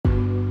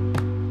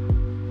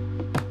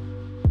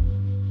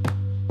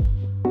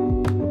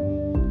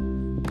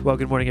Well,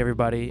 good morning,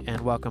 everybody,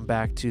 and welcome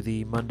back to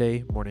the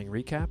Monday Morning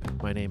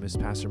Recap. My name is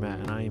Pastor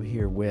Matt, and I am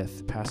here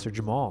with Pastor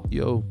Jamal.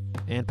 Yo.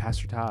 And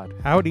Pastor Todd.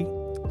 Howdy.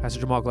 Pastor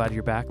Jamal, glad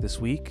you're back this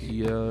week.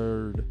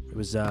 Yard. It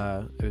was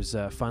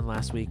fun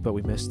last week, but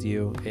we missed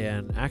you.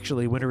 And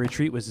actually, Winter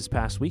Retreat was this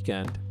past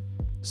weekend.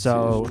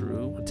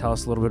 So tell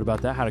us a little bit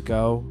about that, how'd it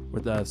go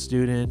with the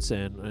students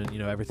and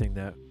everything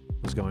that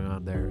was going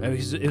on there.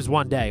 It was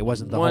one day. It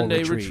wasn't the whole retreat.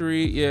 1 day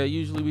retreat. Yeah,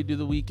 usually we do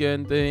the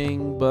weekend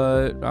thing,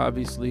 but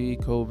obviously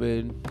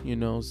COVID,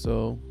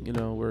 so,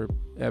 we're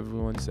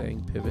everyone's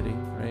saying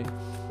pivoting,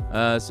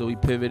 right? So we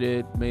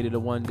pivoted, made it a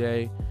 1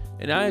 day,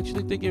 and I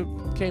actually think it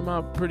came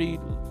out pretty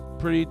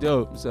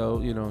dope.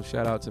 So,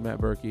 shout out to Matt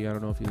Berkey. I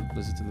don't know if he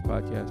listens to the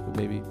podcast, but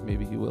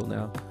maybe he will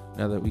now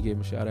that we gave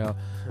him a shout out.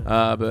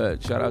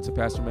 But shout out to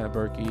Pastor Matt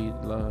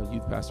Berkey,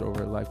 youth pastor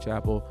over at Life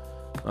Chapel.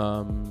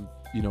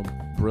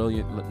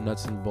 Brilliant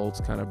nuts and bolts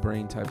kind of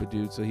brain type of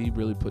dude. So he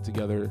really put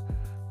together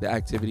the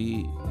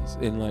activities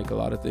in like a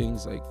lot of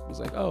things. Like was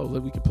like, oh,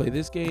 look, we could play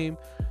this game,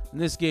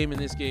 and this game, and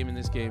this game, and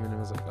this game, and it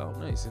was like, oh,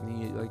 nice. And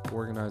he like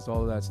organized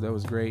all of that, so that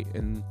was great.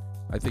 And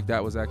I think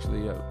that was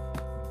actually a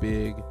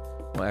big,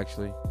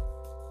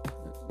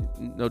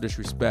 no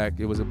disrespect,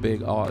 it was a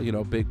big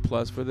big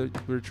plus for the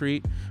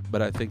retreat,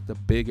 but I think the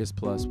biggest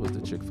plus was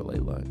the Chick-fil-A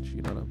lunch.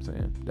 You know what I'm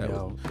saying?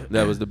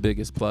 That was the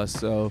biggest plus.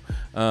 So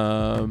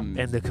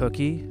and the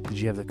cookie, did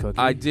you have the cookie?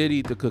 I did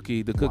eat the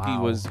cookie. The cookie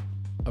was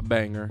a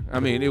banger. I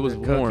mean, it was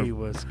warm. The cookie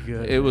was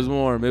good. It was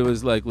warm. It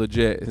was like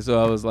legit. And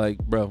so I was like,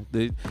 bro,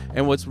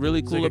 and what's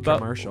really cool like about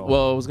commercial.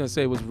 Well, I was gonna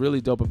say what's really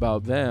dope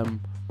about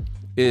them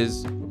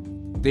is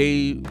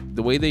the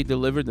way they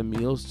delivered the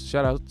meals.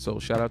 Shout out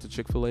to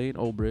Chick-fil-A in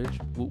Old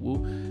Bridge. Woo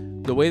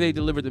woo. The way they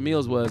delivered the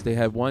meals was they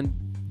had one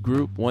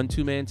group,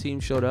 2-man team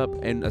showed up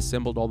and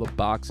assembled all the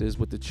boxes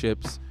with the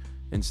chips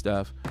and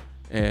stuff,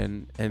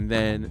 and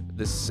then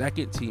the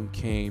second team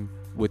came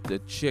with the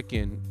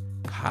chicken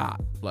hot.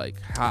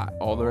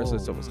 All the rest of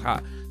the stuff was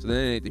hot. So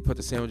then they put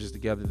the sandwiches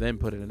together, then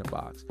put it in a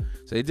box.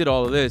 So they did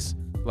all of this.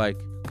 Like,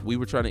 we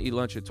were trying to eat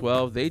lunch at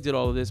 12. They did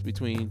all of this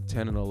between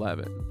 10 and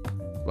 11.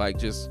 Like,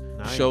 just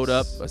showed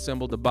up,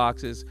 assembled the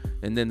boxes,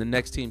 and then the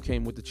next team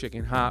came with the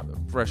chicken hot,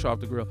 fresh off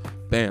the grill.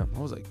 Bam. I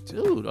was like,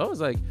 dude,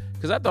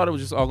 because I thought it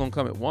was just all going to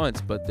come at once,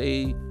 but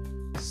they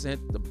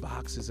sent the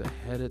boxes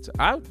ahead of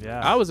time.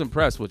 I was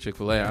impressed with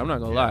Chick-fil-A. I'm not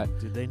going to lie.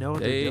 Dude, they know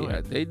what they're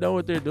doing. They know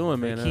what they're doing,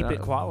 man. They keep it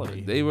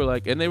quality. They were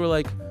like,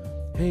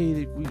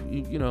 hey,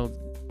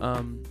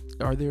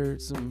 are there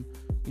some,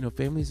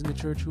 families in the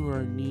church who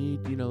are in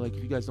need? Like,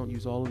 if you guys don't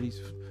use all of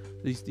these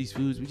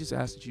foods, we just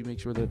ask that you make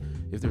sure that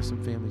if there's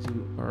some families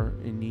who are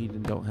in need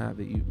and don't have,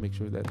 that you make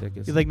sure that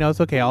gets. He's like, no,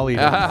 it's okay, I'll eat it.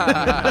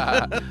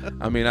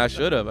 I mean, I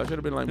should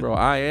have been like, bro,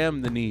 I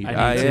am the need.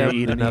 I need to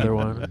eat another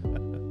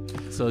one.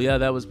 So yeah,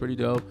 that was pretty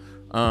dope.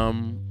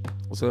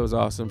 So that was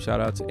awesome. Shout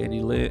out to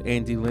Andy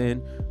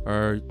Lynn,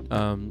 our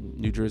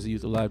New Jersey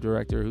Youth Alive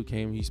director, who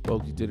came. He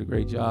spoke. He did a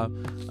great job.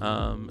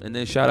 And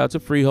then shout out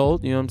to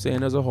Freehold. You know what I'm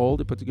saying? As a whole,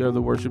 they put together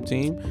the worship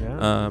team.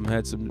 Yeah.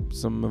 Had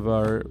some of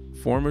our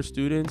former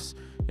students,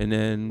 and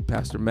then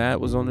Pastor Matt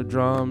was on the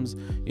drums.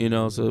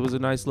 So it was a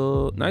nice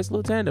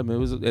little tandem. It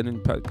was, and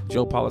then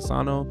Joe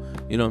Polisano.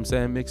 You know what I'm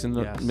saying? Mixing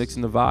the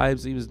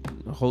vibes. He was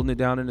holding it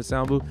down in the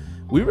sound booth.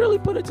 We really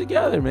put it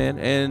together, man.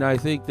 And I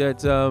think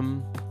that.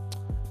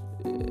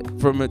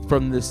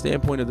 From the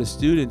standpoint of the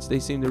students, they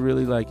seem to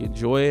really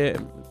enjoy it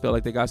and feel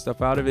like they got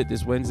stuff out of it.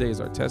 This Wednesday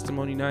is our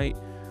testimony night,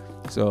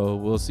 so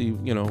we'll see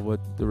what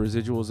the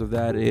residuals of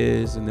that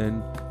is, and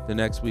then the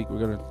next week we're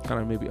gonna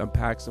kind of maybe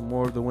unpack some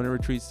more of the winter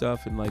retreat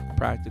stuff and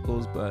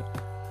practicals, but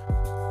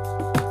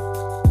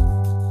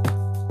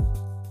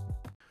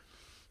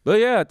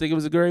yeah, I think it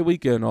was a great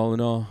weekend all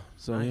in all.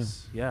 So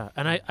nice. Yeah.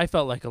 And I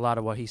felt like a lot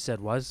of what he said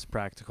was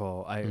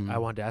practical. I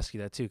wanted to ask you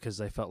that too, because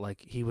I felt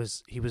like he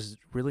was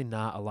really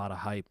not a lot of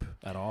hype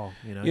at all.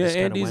 Just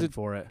kind of went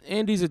for it.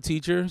 Andy's a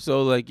teacher,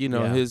 so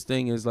his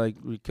thing is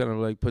we kind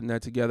of putting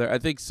that together. I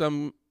think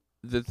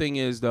the thing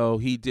is though,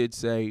 he did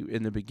say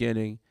in the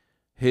beginning,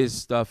 his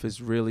stuff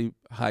is really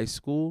high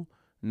school,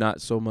 not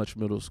so much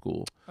middle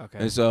school. Okay.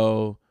 And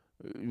so,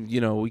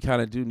 we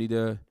kind of do need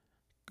to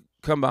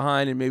come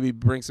behind and maybe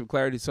bring some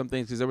clarity to some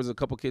things, because there was a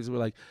couple kids who were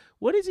like,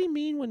 what does he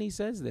mean when he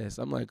says this?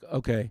 I'm like,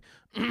 okay.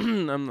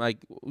 I'm like,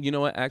 you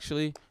know what,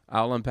 actually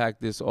I'll unpack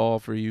this all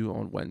for you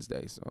on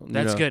Wednesday. So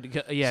that's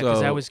good. Yeah,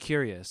 because I was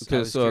curious.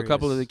 A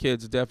couple of the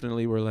kids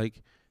definitely were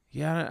like,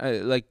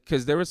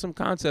 because there were some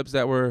concepts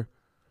that were,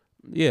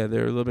 they're a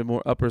little bit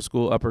more upper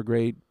school, upper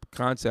grade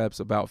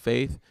concepts about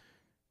faith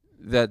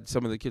that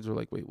some of the kids were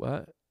like, wait,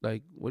 what?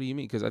 Like, what do you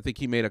mean? Because I think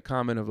he made a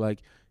comment of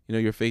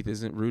your faith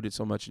isn't rooted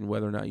so much in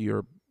whether or not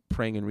you're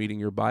praying and reading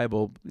your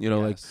Bible,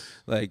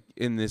 like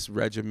in this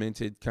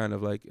regimented kind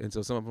of and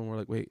so some of them were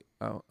like, wait,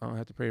 I don't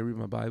have to pray and read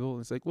my Bible.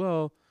 And it's like,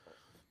 well,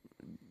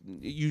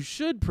 you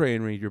should pray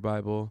and read your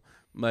Bible,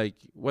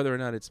 whether or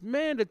not it's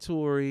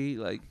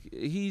mandatory.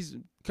 He's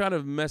kind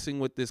of messing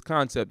with this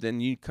concept,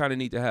 and you kind of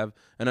need to have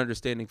an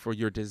understanding for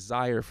your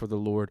desire for the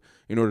Lord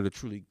in order to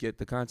truly get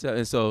the concept.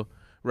 And so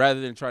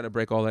rather than trying to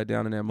break all that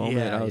down in that moment,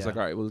 Yeah, I was yeah. like,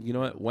 all right, well, you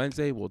know what?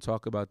 Wednesday, we'll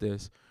talk about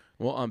this.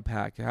 We'll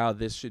unpack how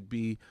this should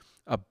be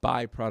a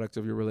byproduct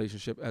of your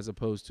relationship as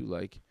opposed to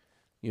like,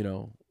 you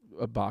know,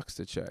 a box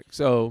to check.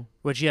 So,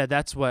 Which, yeah,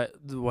 that's what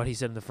he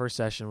said in the first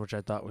session, which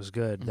I thought was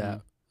good. Mhm.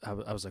 That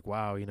I was like,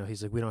 wow, you know,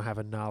 he's like, we don't have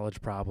a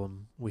knowledge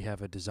problem, we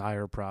have a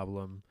desire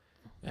problem.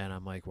 And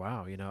I'm like,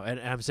 wow, you know, and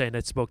I'm saying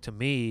that spoke to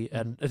me,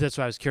 and that's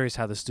why I was curious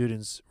how the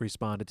students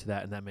responded to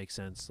that, and that makes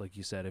sense. Like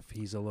you said, if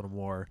he's a little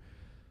more,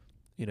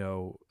 you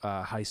know,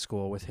 high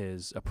school with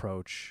his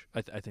approach,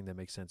 I think that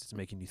makes sense. It's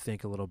making you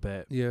think a little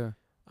bit, yeah.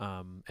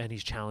 and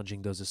he's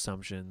challenging those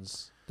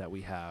assumptions that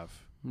we have.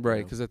 Right,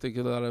 know. because I think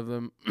a lot of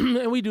them,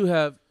 and we do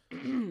have,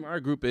 our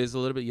group is a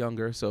little bit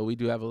younger, so we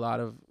do have a lot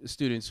of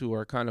students who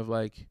are kind of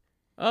like,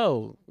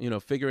 oh, you know,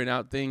 figuring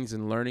out things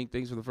and learning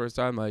things for the first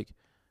time, like,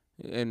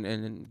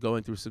 and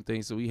going through some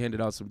things. So we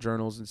handed out some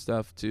journals and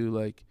stuff too,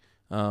 like,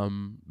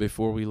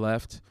 before we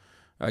left.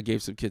 I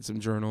gave some kids some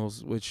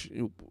journals, which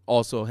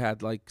also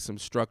had like some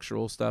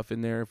structural stuff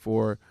in there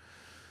for,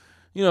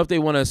 you know, if they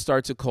want to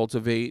start to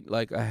cultivate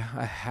like a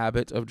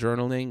habit of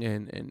journaling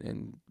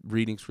and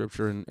reading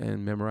scripture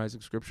and memorizing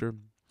scripture.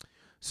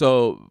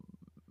 So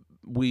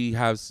we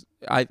have,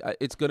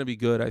 it's going to be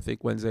good, I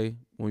think, Wednesday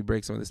when we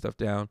break some of this stuff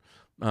down.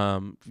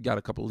 We've got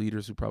a couple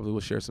leaders who probably will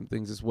share some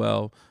things as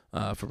well,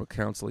 from a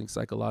counseling,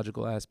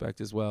 psychological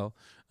aspect as well.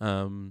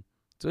 So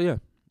yeah.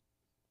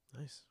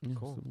 Nice,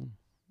 cool.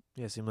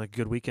 Yeah, it seemed like a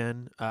good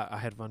weekend. I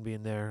had fun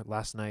being there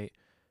last night.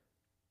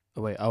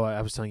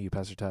 I was telling you,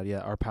 Pastor Todd. Yeah,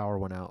 our power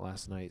went out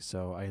last night,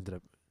 so I ended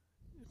up.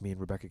 Me and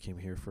Rebecca came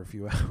here for a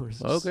few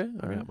hours. Okay, I'm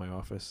all at my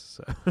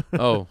office. So.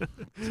 Oh,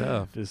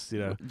 tough. Just, you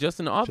know, Just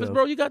in the office, chill.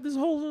 bro. You got this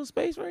whole little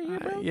space right here,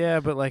 bro. yeah,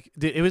 but like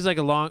it was like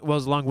it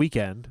was a long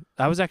weekend.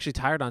 I was actually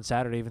tired on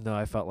Saturday, even though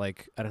I felt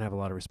like I didn't have a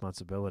lot of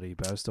responsibility,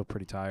 but I was still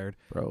pretty tired.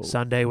 Bro.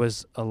 Sunday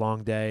was a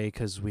long day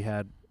because we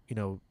had, you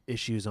know,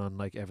 issues on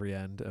like every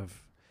end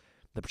of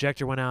the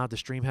projector went out, the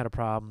stream had a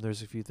problem.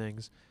 There's a few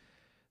things.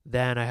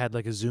 Then I had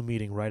like a Zoom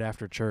meeting right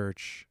after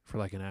church for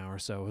like an hour,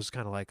 so it was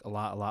kind of like a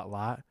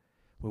lot.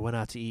 We went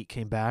out to eat,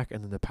 came back,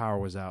 and then the power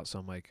was out. So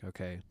I'm like,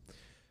 okay.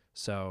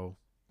 So,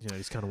 you know,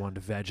 just kind of wanted to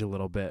veg a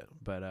little bit,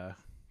 but,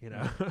 you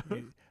know.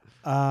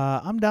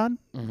 I'm done.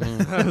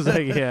 Mm-hmm. I was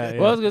like, yeah.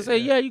 Well, I was going to say,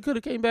 yeah, you could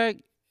have came back.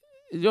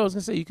 I was going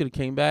to say you could have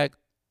came back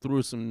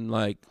through some,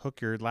 like,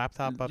 Hook your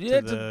laptop up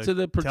yeah, to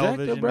the projector,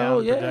 television bro. down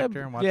the Yeah.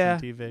 projector and watch Yeah.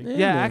 some TV. Yeah.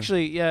 Yeah,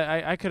 actually,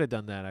 yeah, I could have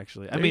done that,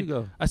 actually. There I mean,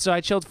 you go. so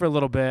I chilled for a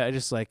little bit. I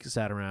just, like,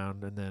 sat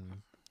around, and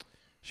then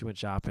she went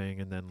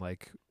shopping, and then,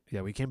 like,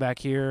 yeah, we came back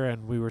here,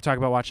 and we were talking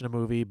about watching a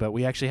movie, but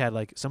we actually had,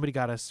 like, somebody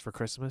got us for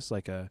Christmas,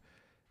 like, a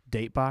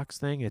date box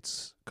thing.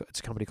 It's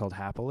a company called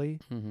Happily.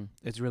 Mm-hmm.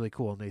 It's really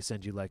cool, and they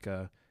send you, like,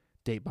 a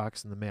date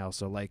box in the mail,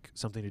 so, like,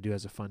 something to do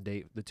as a fun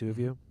date, the two of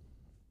you.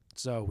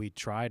 So we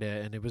tried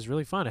it, and it was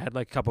really fun. It had,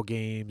 like, a couple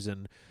games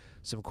and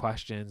some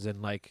questions,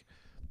 and, like,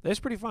 it was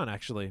pretty fun,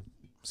 actually.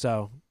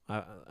 So,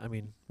 I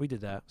mean, we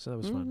did that, so that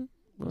was fun.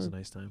 It was a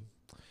nice time.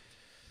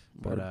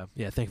 But,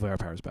 yeah, thankfully our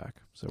power's back,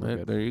 so we're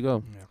good. There you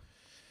go. Yeah.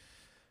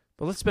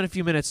 But let's spend a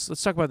few minutes.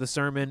 Let's talk about the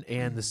sermon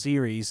and the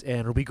series,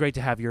 and it'll be great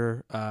to have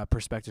your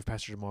perspective,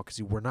 Pastor Jamal, because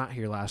you were not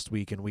here last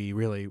week, and we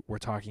really were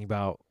talking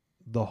about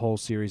the whole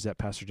series that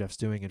Pastor Jeff's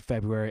doing in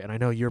February, and I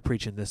know you're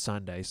preaching this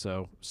Sunday,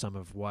 so some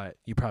of what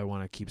you probably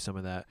want to keep some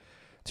of that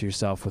to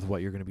yourself with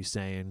what you're going to be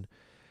saying,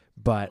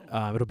 but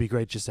it'll be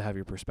great just to have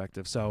your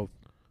perspective. So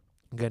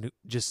again,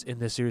 just in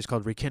this series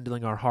called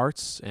Rekindling Our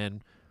Hearts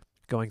and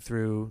going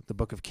through the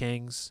Book of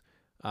Kings,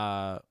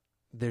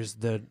 there's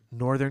the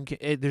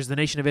there's the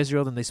nation of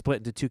Israel, then they split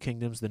into two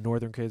kingdoms, the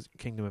northern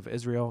kingdom of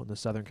Israel and the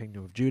southern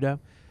kingdom of Judah.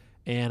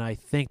 And I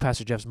think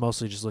Pastor Jeff's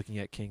mostly just looking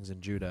at kings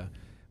in Judah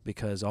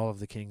because all of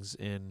the kings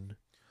in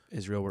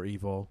Israel were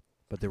evil,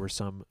 but there were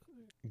some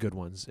good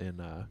ones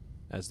in,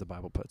 as the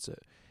Bible puts it,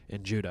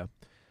 in Judah.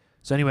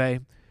 So anyway,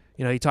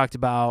 you know, he talked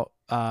about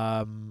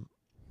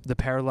the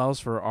parallels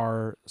for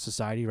our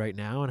society right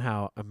now and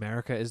how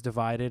America is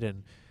divided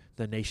and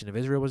the nation of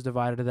Israel was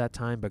divided at that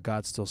time, but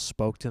God still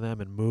spoke to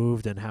them and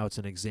moved, and how it's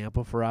an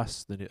example for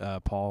us.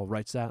 Paul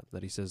writes that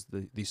he says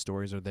these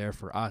stories are there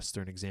for us.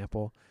 They're an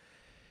example.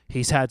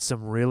 He's had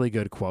some really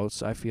good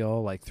quotes, I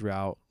feel, like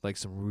throughout, like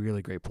some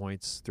really great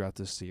points throughout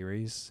this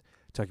series,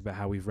 talking about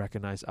how we've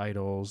recognized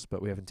idols,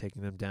 but we haven't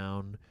taken them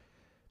down.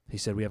 He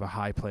said we have a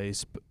high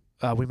place.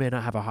 We may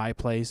not have a high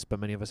place, but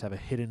many of us have a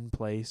hidden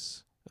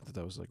place. I thought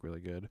that was like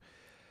really good.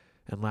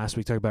 And last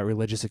week, talked about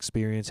religious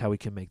experience, how we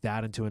can make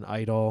that into an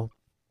idol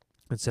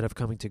instead of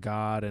coming to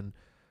God, and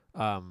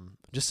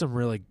just some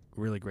really,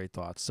 really great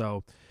thoughts.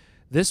 So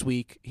this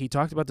week, he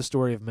talked about the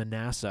story of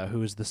Manasseh,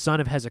 who is the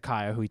son of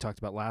Hezekiah, who he talked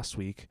about last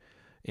week,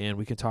 and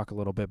we can talk a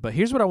little bit. But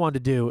here's what I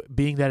wanted to do,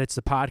 being that it's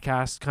the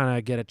podcast, kind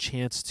of get a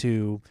chance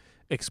to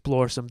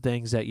explore some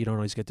things that you don't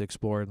always get to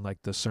explore in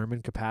like the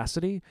sermon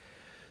capacity.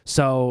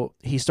 So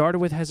he started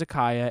with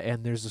Hezekiah,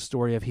 and there's a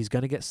story of he's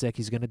going to get sick,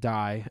 he's going to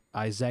die.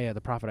 Isaiah, the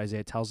prophet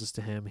Isaiah, tells this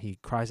to him. He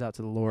cries out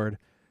to the Lord,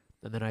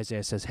 and then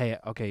Isaiah says, hey,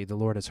 okay, the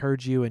Lord has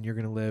heard you, and you're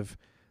going to live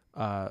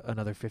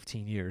another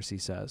 15 years, he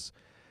says.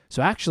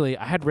 So actually,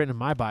 I had written in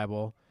my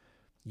Bible,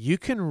 you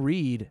can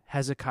read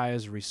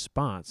Hezekiah's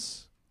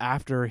response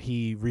after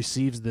he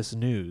receives this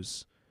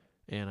news.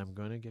 And I'm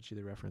going to get you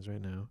the reference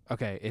right now.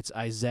 Okay, it's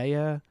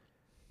Isaiah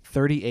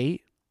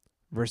 38,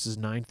 verses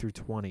 9 through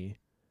 20.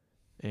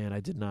 And I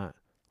did not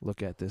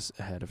look at this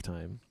ahead of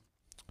time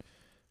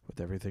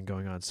with everything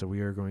going on. So we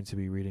are going to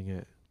be reading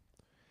it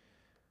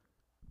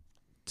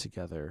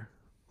together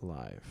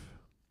live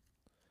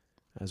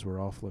as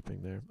we're all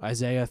flipping there.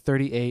 Isaiah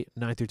 38,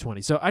 9 through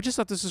 20. So I just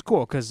thought this was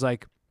cool because,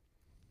 like,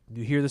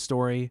 you hear the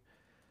story,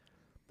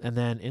 and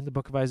then in the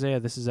book of Isaiah,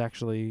 this is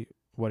actually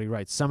what he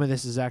writes. Some of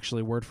this is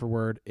actually word for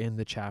word in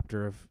the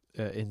chapter of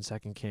in 2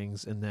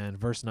 Kings. And then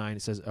verse 9,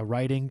 it says, a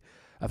writing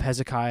of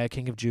Hezekiah,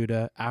 king of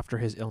Judah, after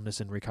his illness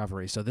and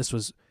recovery. So this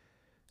was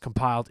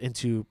compiled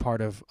into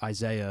part of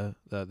Isaiah,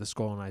 the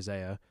scroll in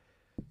Isaiah.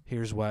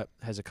 Here's what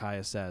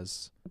Hezekiah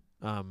says.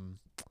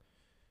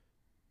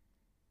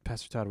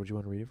 Pastor Todd, would you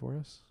want to read it for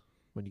us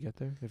when you get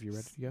there, if you're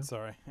ready to go?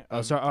 Sorry.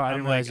 Oh, sorry. Oh, I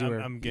didn't realize you were.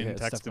 I'm getting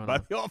stuff texted going by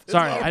on. the office.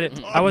 Sorry, while I we're didn't.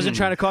 I talking. wasn't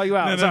trying to call you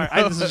out. No, no, Sorry,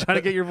 I no. was just trying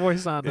to get your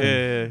voice on.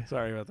 Yeah.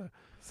 Sorry about that.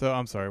 So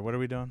I'm sorry. What are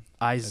we doing?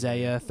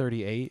 Isaiah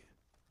 38.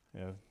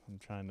 Yeah, I'm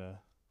trying to.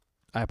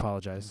 I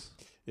apologize.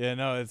 Yeah,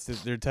 no,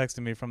 they're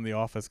texting me from the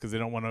office because they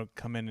don't want to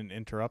come in and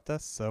interrupt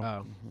us. So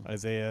Oh.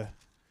 Isaiah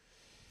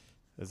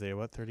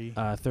what, 30?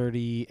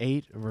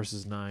 38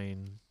 verses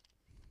 9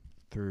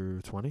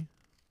 through 20.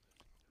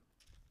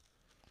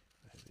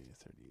 Isaiah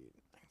 38,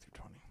 9 through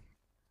 20.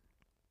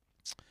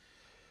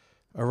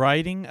 A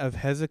writing of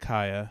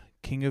Hezekiah,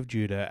 king of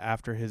Judah,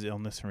 after his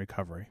illness and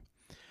recovery.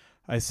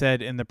 I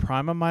said, in the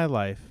prime of my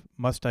life,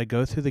 must I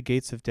go through the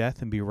gates of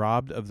death and be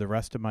robbed of the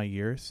rest of my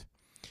years?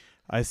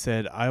 I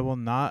said, I will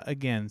not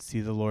again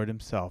see the Lord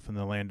himself in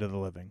the land of the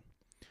living.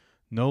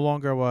 No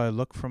longer will I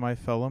look for my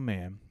fellow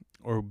man,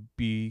 or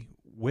be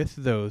with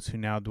those who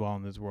now dwell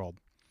in this world.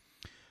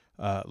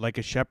 Like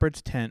a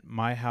shepherd's tent,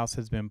 my house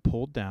has been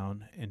pulled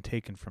down and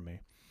taken from me.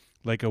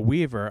 Like a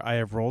weaver, I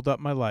have rolled up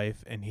my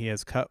life, and he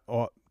has cut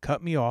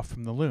me off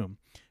from the loom.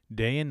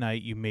 Day and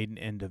night you made an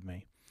end of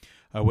me.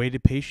 I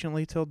waited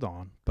patiently till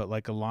dawn, but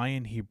like a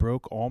lion he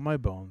broke all my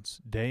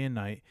bones, day and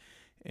night,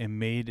 and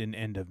made an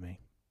end of me.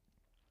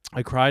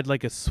 I cried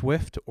like a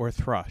swift or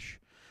thrush.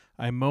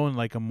 I moaned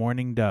like a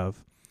mourning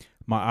dove.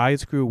 My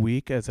eyes grew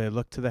weak as I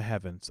looked to the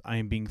heavens. I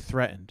am being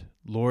threatened.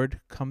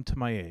 Lord, come to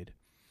my aid.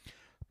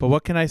 But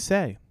what can I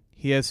say?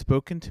 He has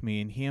spoken to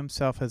me, and he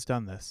himself has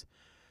done this.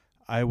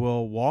 I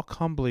will walk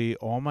humbly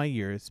all my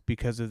years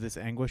because of this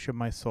anguish of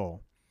my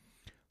soul.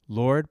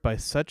 Lord, by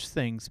such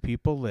things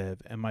people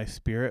live, and my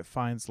spirit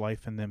finds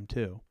life in them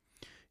too.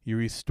 You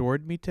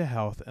restored me to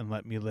health and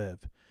let me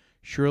live.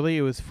 Surely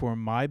it was for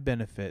my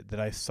benefit that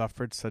I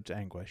suffered such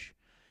anguish.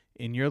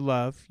 In your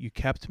love you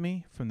kept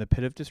me from the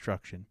pit of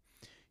destruction.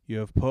 You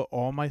have put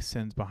all my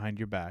sins behind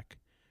your back.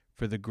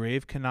 For the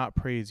grave cannot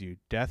praise you,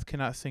 death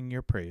cannot sing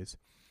your praise.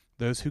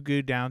 Those who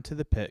go down to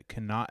the pit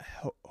cannot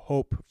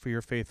hope for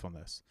your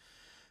faithfulness.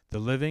 The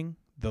living,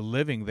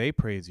 they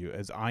praise you,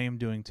 as I am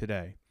doing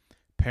today.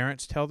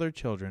 Parents tell their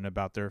children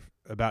about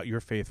your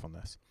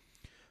faithfulness.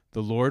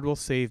 The Lord will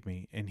save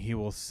me, and he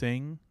will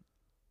sing,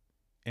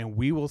 and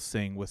we will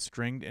sing with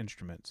stringed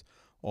instruments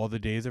all the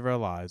days of our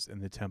lives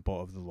in the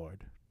temple of the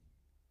Lord.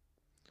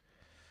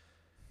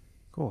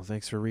 Cool.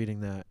 Thanks for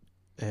reading that.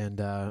 And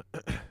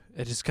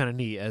it's just kind of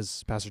neat.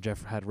 As Pastor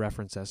Jeff had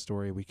referenced that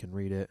story, we can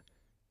read it.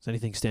 Does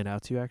anything stand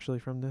out to you actually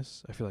from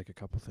this? I feel like a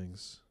couple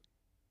things.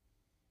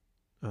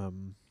 I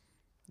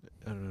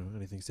don't know.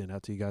 Anything stand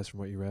out to you guys from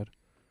what you read?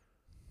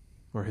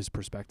 Or his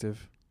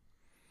perspective?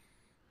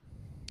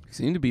 He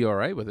seemed to be all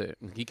right with it.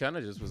 He kind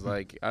of just was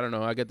like, I don't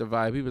know. I get the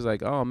vibe. He was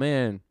like, oh,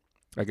 man,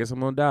 I guess I'm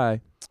going to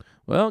die.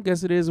 Well, I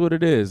guess it is what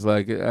it is.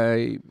 Like,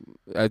 I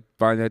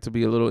find that to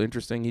be a little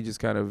interesting. He just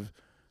kind of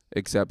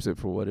accepts it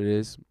for what it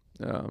is.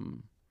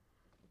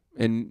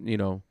 And, you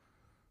know,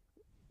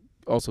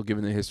 also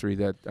given the history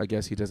that I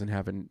guess he doesn't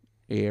have an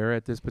heir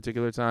at this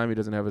particular time. He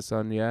doesn't have a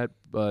son yet,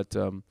 but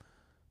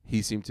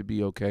he seemed to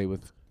be okay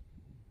with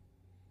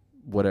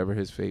whatever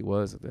his fate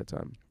was at that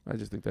time. I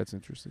just think that's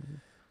interesting.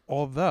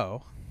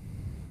 Although,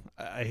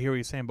 I hear what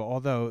you're saying, but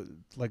although,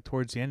 like,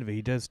 towards the end of it,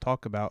 he does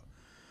talk about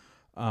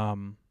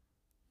the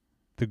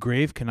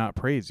grave cannot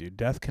praise you.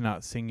 Death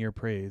cannot sing your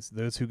praise.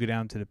 Those who go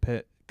down to the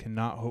pit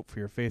cannot hope for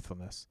your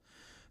faithfulness.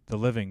 The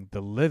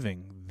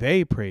living,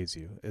 they praise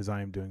you, as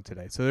I am doing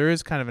today. So there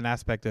is kind of an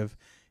aspect of,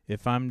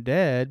 if I'm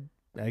dead,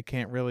 I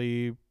can't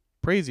really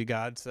praise you,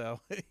 God. So,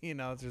 you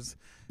know,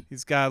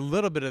 he's got a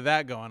little bit of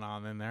that going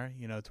on in there,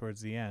 you know,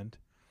 towards the end.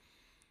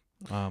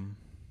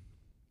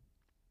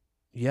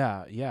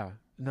 Yeah.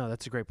 No,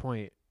 that's a great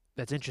point.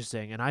 That's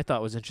interesting. And I thought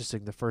it was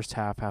interesting the first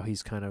half, how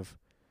he's kind of,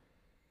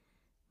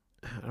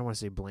 I don't want to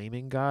say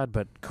blaming God,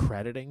 but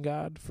crediting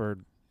God for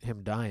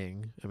him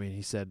dying. I mean,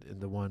 he said in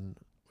the one,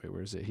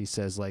 where is it? He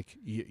says, like,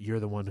 you're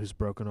the one who's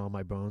broken all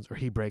my bones, or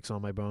he breaks all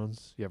my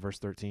bones. Yeah, verse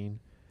 13.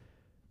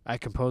 I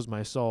composed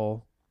my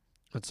soul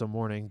until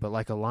morning, but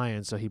like a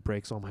lion, so he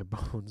breaks all my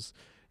bones.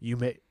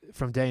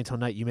 From day until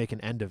night, you make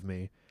an end of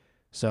me.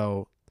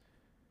 So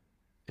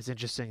it's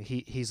interesting.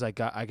 He's like,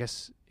 I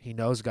guess he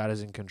knows God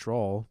is in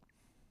control.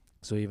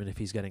 So even if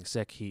he's getting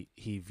sick,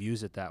 he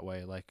views it that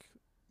way. Like,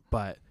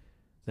 but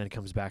then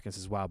comes back and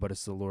says, wow, but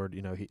it's the Lord,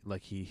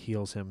 he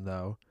heals him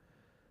though.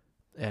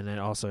 And then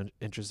also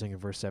interesting in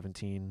verse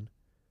 17,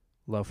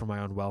 lo, for my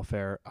own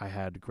welfare, I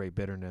had great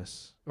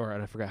bitterness.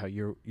 And I forgot how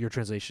your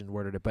translation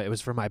worded it, but it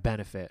was for my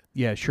benefit.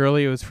 Yeah,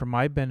 surely it was for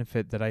my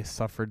benefit that I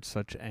suffered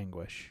such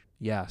anguish.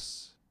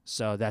 Yes.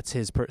 So that's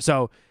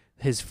so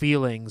his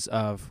feelings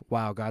of,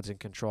 wow, God's in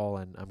control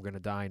and I'm going to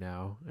die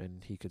now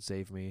and he could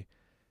save me.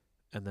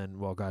 And then,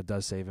 well, God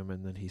does save him.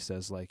 And then he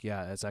says, like,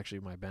 yeah, it's actually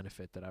my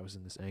benefit that I was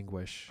in this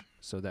anguish.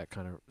 So that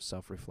kind of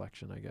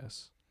self-reflection, I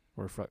guess,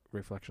 or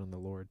reflection on the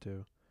Lord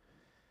too.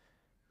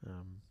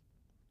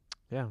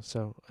 Yeah,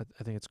 so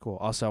I think it's cool.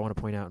 Also, I want to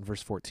point out in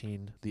verse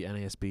 14, the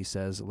NASB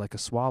says, like a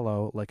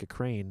swallow, like a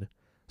crane,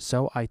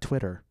 so I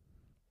twitter.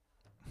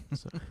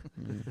 So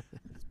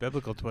It's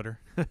biblical Twitter.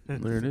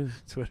 There it is.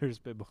 Twitter's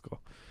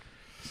biblical.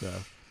 So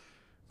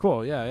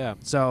cool. Yeah.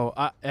 So,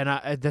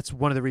 that's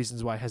one of the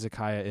reasons why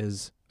Hezekiah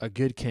is a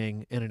good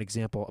king and an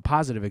example, a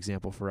positive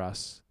example for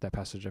us that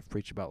Pastor Jeff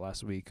preached about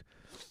last week.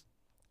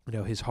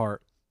 His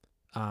heart,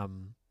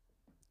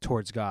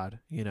 towards God,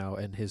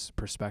 and his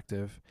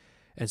perspective.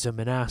 And so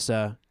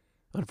Manasseh,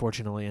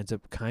 unfortunately, ends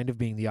up kind of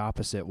being the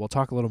opposite. We'll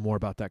talk a little more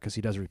about that because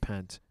he does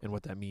repent and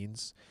what that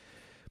means.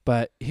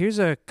 But here's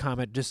a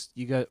comment.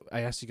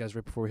 I asked you guys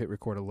right before we hit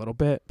record a little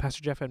bit.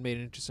 Pastor Jeff had made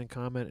an interesting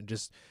comment, and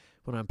just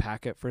want to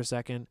unpack it for a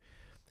second.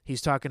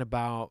 He's talking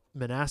about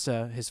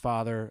Manasseh, his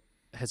father,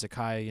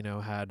 Hezekiah,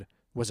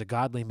 was a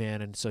godly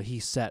man, and so he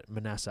set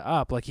Manasseh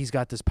up. Like, he's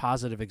got this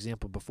positive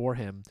example before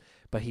him,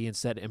 but he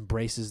instead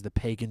embraces the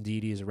pagan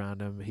deities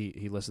around him.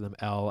 He listed them: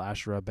 El,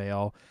 Asherah,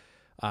 Baal.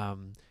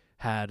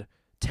 Had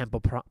temple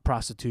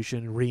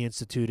prostitution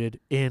reinstituted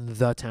in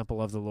the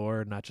temple of the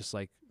Lord, not just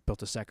like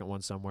built a second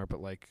one somewhere,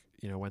 but like,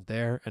 went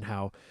there, and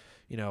how,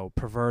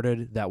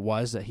 perverted that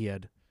was that he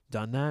had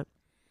done that.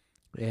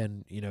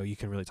 And, you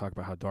can really talk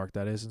about how dark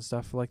that is and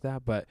stuff like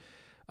that. But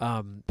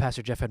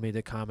Pastor Jeff had made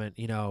the comment,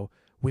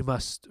 we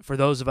must, for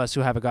those of us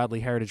who have a godly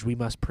heritage, we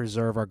must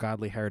preserve our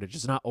godly heritage.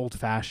 It's not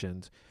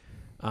old-fashioned.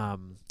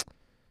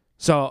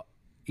 So,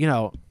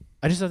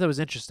 I just thought that was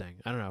interesting.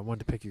 I don't know. I wanted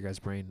to pick your guys'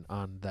 brain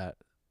on that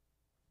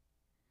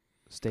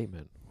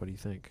statement. What do you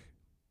think?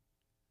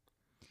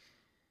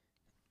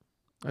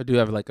 I do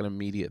have like an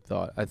immediate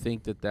thought. I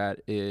think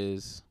that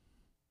is,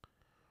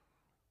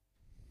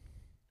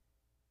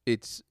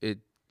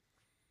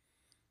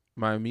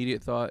 my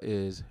immediate thought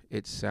is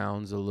it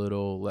sounds a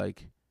little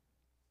like,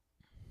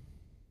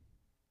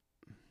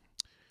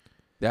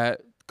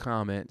 that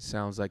comment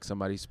sounds like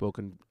somebody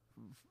spoken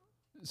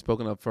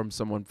up from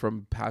someone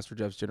from Pastor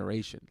Jeff's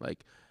generation.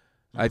 Like,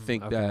 I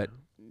think that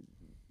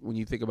when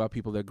you think about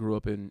people that grew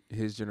up in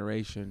his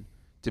generation,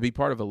 to be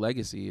part of a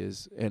legacy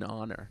is an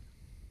honor,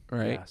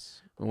 right?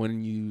 Yes.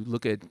 When you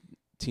look at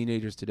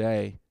teenagers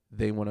today,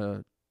 they want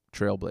to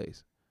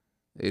trailblaze.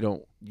 They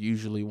don't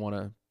usually want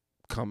to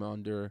come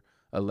under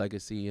a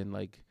legacy and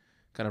like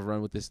kind of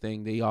run with this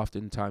thing. They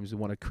oftentimes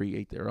want to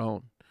create their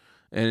own.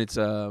 And it's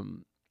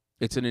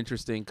an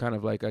interesting kind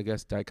of like, I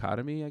guess,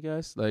 dichotomy,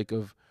 like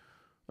of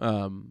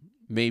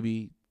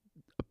maybe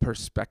a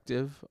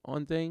perspective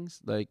on things.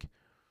 Like,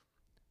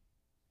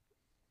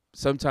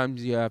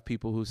 sometimes you have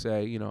people who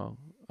say, I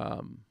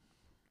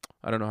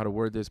don't know how to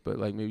word this, but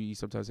like maybe you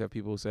sometimes have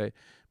people who say,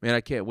 man,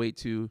 I can't wait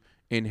to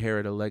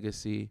inherit a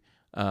legacy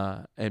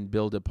and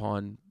build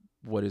upon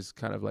what is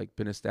kind of like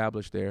been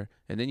established there.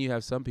 And then you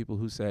have some people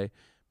who say,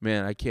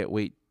 man, I can't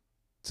wait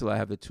till I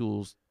have the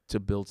tools to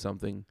build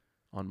something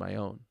on my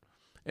own.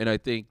 And I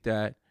think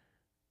that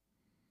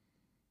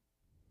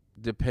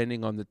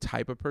depending on the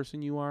type of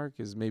person you are,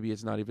 because maybe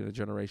it's not even a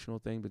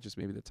generational thing, but just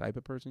maybe the type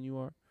of person you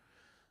are,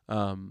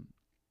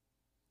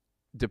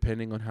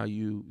 depending on how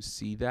you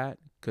see that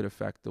could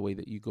affect the way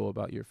that you go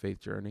about your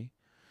faith journey.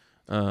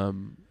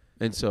 And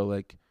so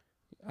like,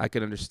 I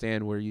can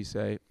understand where you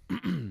say,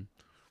 if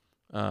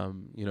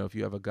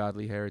you have a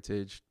godly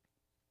heritage,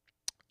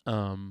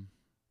 or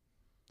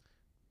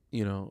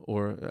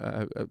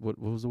what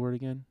was the word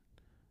again?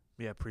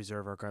 Yeah,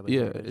 preserve our godly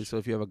heritage. Yeah, so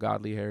if you have a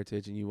godly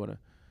heritage and you want to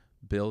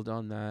build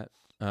on that,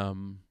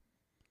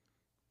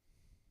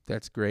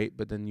 that's great.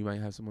 But then you might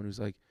have someone who's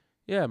like,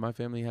 yeah, my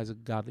family has a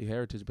godly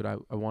heritage, but I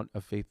want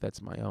a faith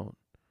that's my own.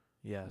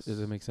 Yes. Does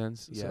that make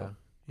sense? Yeah.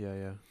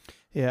 So.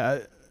 Yeah.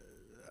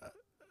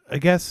 I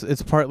guess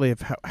it's partly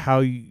of how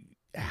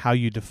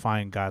you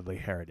define godly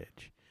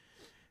heritage,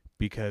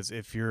 because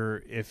if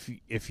you're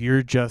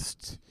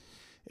just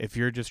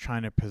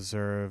trying to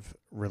preserve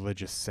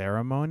religious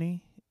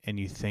ceremony and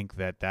you think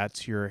that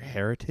that's your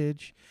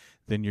heritage,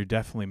 then you're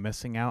definitely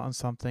missing out on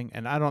something.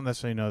 And I don't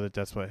necessarily know that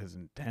that's what his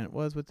intent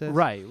was with this.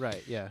 Right,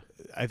 yeah.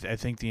 I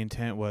think the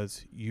intent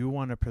was you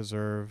want to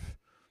preserve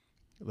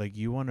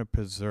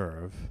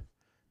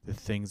the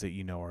things that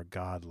you know are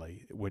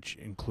godly, which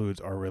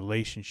includes our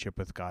relationship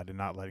with God and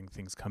not letting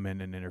things come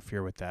in and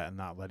interfere with that and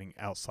not letting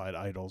outside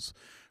idols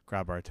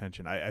grab our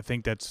attention. I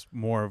think that's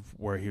more of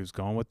where he was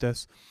going with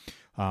this.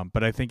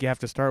 But I think you have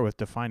to start with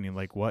defining,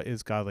 like, what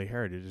is godly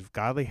heritage? If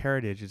godly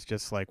heritage is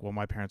just like, well,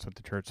 my parents went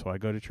to church, so I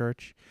go to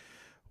church,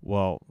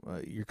 well,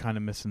 you're kind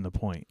of missing the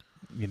point.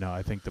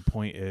 I think the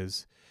point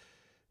is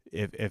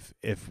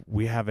if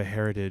we have a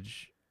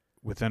heritage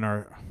within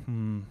our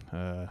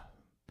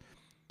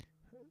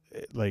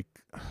like,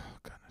 oh,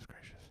 goodness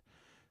gracious,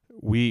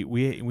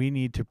 we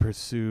need to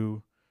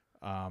pursue.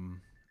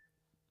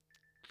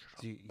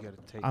 You gotta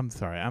take. I'm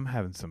sorry, I'm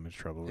having so much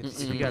trouble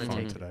with You gotta phone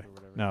take today. or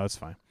whatever. No, it's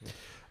fine.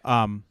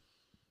 Yeah.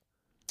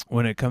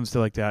 When it comes to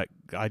like that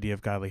idea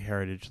of godly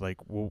heritage, like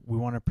we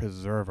want to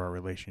preserve our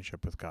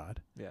relationship with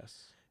God.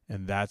 Yes.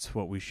 And that's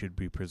what we should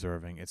be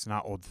preserving. It's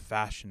not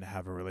old-fashioned to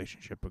have a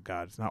relationship with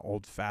God. It's not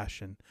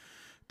old-fashioned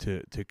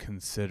to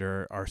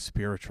consider our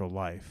spiritual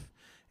life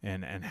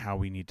and how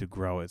we need to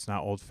grow. It's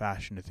not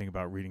old-fashioned to think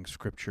about reading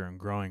Scripture and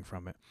growing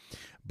from it.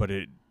 But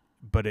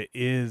it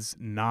is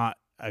not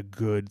a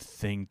good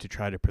thing to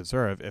try to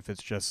preserve if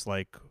it's just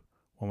like,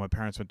 well, my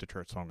parents went to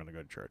church, so I'm going to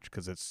go to church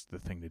because it's the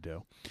thing to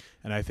do.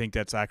 And I think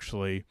that's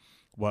actually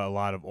what a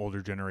lot of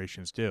older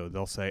generations do.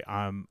 They'll say,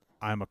 I'm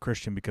a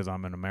Christian because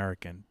I'm an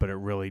American, but it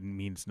really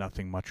means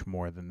nothing much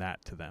more than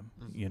that to them,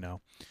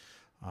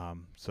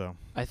 So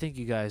I think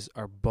you guys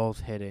are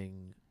both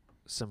hitting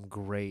some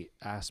great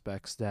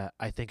aspects that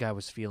I think I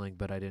was feeling,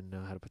 but I didn't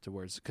know how to put to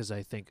words, because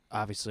I think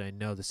obviously I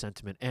know the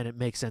sentiment, and it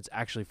makes sense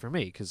actually for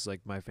me, because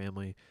like my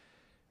family,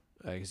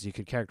 I guess you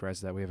could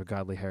characterize that we have a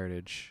godly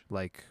heritage.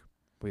 Like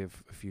we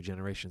have a few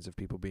generations of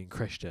people being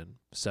Christian,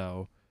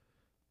 so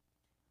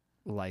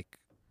like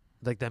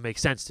that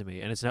makes sense to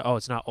me. And it's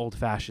not old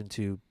fashioned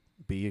to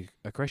be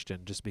a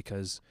Christian just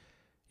because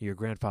your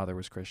grandfather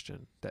was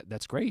Christian.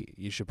 That's great.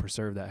 You should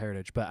preserve that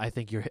heritage. But I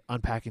think you're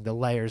unpacking the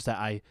layers that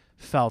I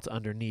felt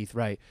underneath,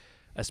 right?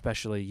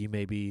 Especially you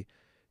may be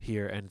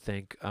here and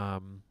think, I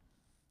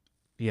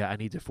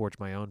need to forge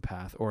my own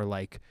path, or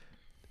like,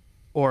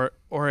 or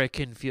it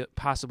can feel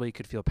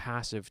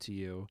passive to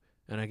you.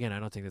 And again, I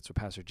don't think that's what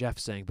Pastor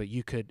Jeff's saying, but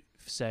you could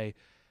say,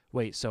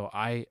 wait, so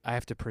I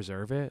have to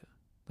preserve it?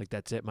 Like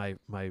that's it. My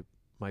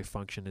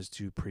function is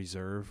to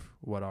preserve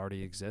what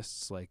already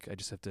exists. Like I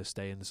just have to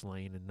stay in this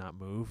lane and not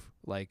move.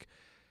 Like,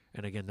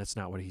 and again, that's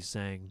not what he's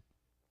saying.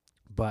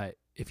 But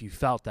if you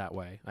felt that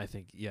way, I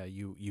think,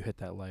 you hit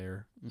that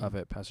layer of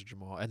it, Pastor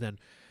Jamal. And then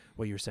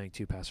what you were saying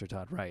too, Pastor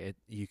Todd, right?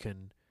 You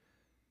can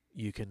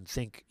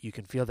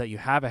feel that you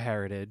have a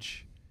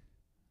heritage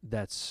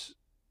that's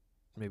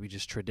maybe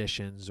just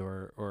traditions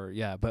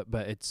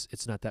but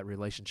it's not that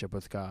relationship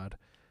with God,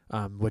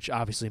 which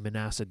obviously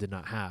Manasseh did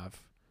not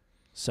have.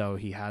 So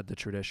he had the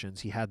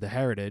traditions, he had the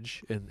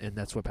heritage, and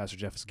that's what Pastor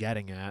Jeff is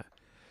getting at.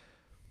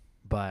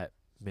 But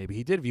maybe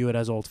he did view it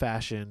as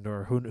old-fashioned,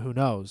 or who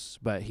knows,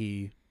 but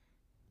he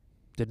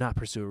did not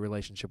pursue a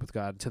relationship with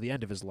God until the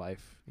end of his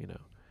life,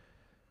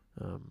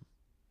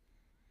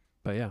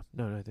 But yeah,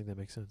 no, I think that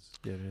makes sense.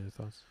 Do you have any other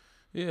thoughts?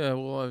 Yeah,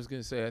 well, I was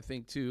going to say, I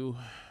think too,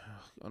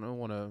 I don't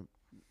want to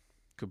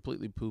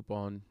completely poop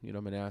on,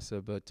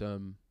 Manasseh, but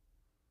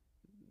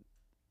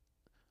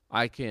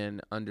I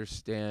can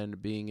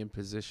understand being in the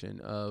position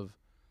of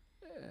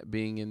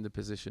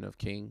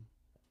king,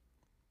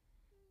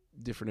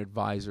 different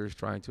advisors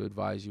trying to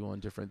advise you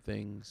on different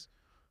things,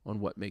 on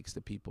what makes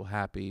the people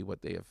happy,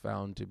 what they have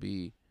found to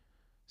be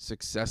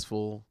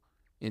successful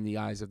in the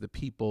eyes of the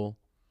people,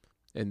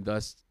 and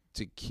thus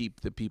to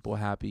keep the people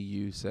happy,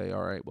 you say,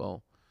 all right,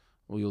 well,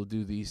 we'll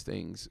do these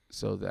things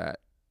so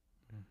that,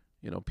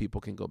 people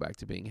can go back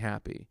to being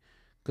happy.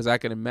 Because I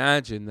can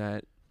imagine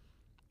that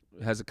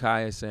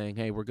Hezekiah saying,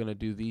 hey, we're going to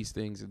do these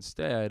things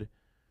instead,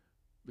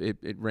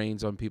 it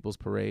rains on people's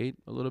parade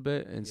a little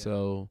bit. And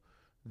so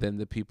then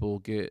the people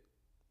get,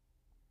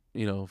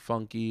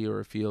 funky,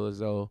 or feel as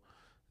though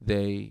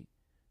they,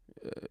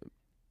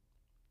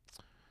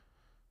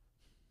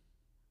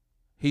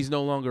 he's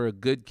no longer a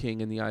good king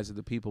in the eyes of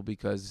the people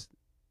because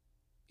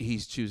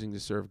he's choosing to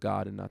serve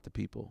God and not the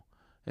people.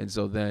 And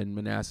so then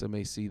Manasseh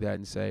may see that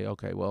and say,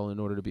 okay, well, in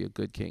order to be a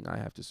good king, I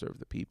have to serve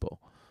the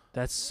people.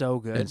 That's so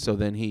good. And so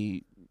then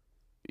he,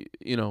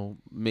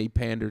 may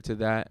pander to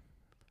that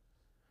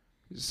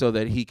so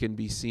that he can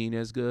be seen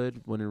as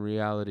good, when in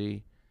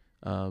reality,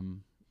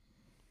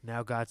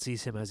 now God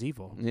sees him as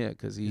evil. Yeah,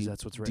 because he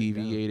that's what's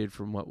deviated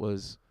from what he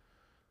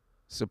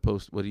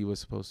was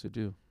supposed to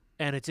do.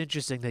 And it's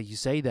interesting that you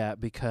say that,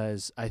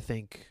 because I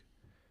think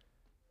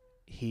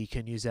he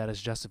can use that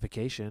as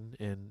justification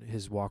in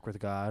his walk with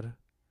God,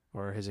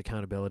 or his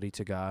accountability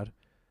to God.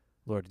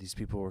 Lord, these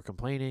people were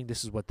complaining.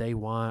 This is what they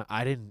want.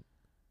 I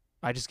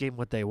just gave them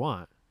what they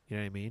want. You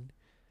know what I mean?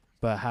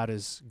 But how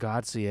does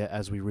God see it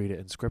as we read it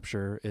in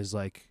Scripture is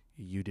like,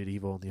 you did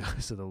evil in the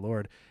eyes of the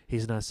Lord.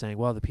 He's not saying,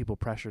 well, the people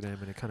pressured him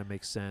and it kind of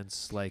makes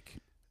sense.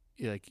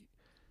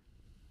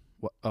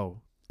 What?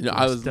 Oh, You know,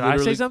 I was Did I say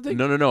literally something?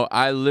 No.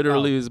 I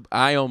literally was.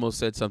 I almost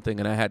said something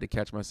and I had to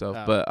catch myself,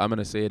 Oh. but I'm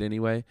gonna say it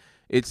anyway.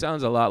 It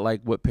sounds a lot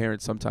like what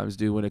parents sometimes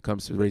do when it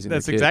comes to raising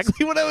That's their kids.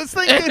 exactly what I was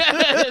thinking.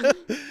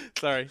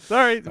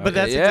 Sorry, but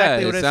that's Yeah,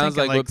 exactly it what I sounds was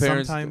thinking. like what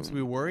parents sometimes do.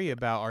 we worry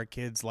about our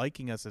kids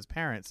liking us as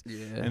parents,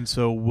 Yeah. and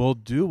so we'll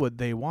do what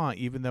they want,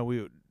 even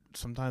though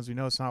sometimes we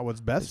know it's not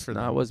what's best It's for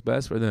not them. what's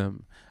best for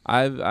them.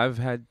 I've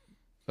had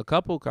a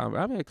couple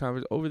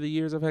over the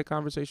years. I've had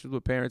conversations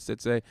with parents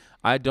that say,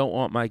 I don't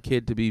want my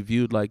kid to be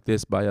viewed like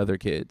this by other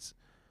kids,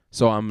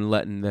 so I'm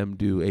letting them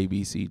do A,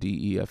 B, C,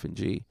 D, E, F, and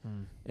G.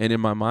 And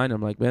in my mind,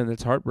 I'm like, man,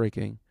 that's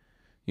heartbreaking.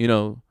 You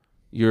know,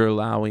 you're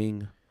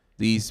allowing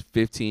these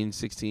 15,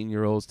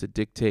 16-year-olds to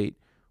dictate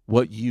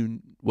what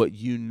you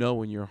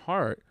know in your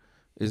heart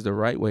is the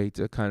right way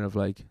to kind of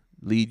like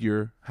lead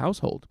your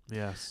household.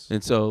 Yes.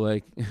 And so,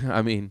 like,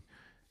 I mean,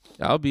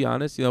 I'll be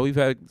honest, you know, we've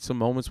had some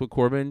moments with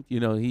Corbin. You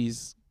know,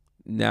 he's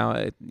now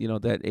at, you know,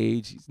 that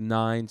age. He's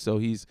 9, so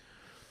he's,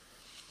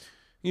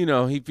 you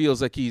know, he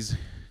feels like he's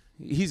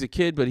a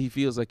kid, but he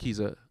feels like he's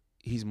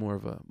more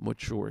of a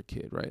mature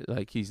kid, right?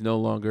 Like he's no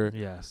longer,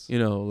 Yes. you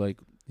know, like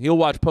he'll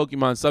watch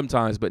Pokemon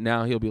sometimes, but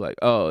now he'll be like,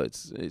 oh,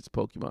 it's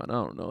Pokemon. I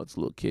don't know, it's a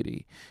little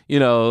kitty. You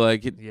know,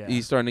 like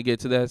he's starting to get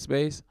to that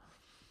space.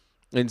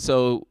 And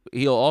so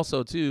he'll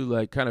also too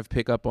like kind of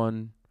pick up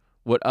on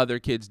what other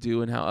kids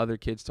do and how other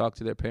kids talk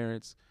to their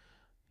parents.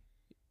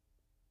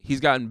 He's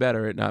gotten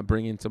better at not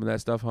bringing some of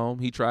that stuff home.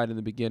 He tried in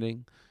the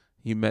beginning.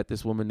 He met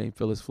this woman named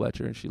Phyllis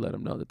Fletcher, and she let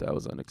him know that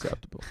was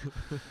unacceptable.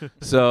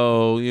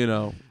 So, you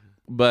know,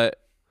 but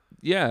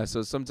yeah,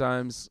 so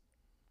sometimes,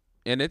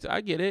 and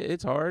I get it.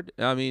 It's hard.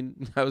 I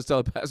mean, I was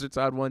telling Pastor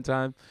Todd one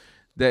time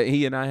that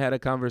he and I had a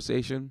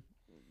conversation.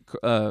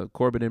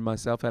 Corbin and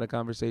myself had a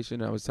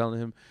conversation. I was telling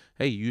him,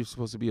 hey, you're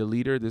supposed to be a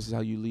leader. This is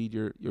how you lead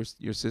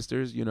your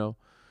sisters, you know.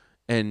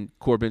 And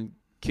Corbin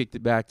kicked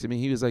it back to me.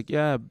 He was like,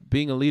 yeah,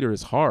 being a leader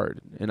is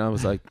hard. And I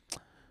was like,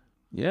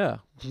 yeah,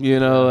 you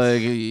know,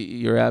 like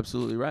you're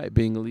absolutely right.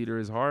 Being a leader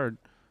is hard.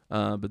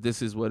 But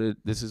this is what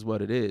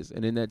it is.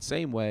 And in that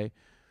same way,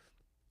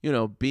 you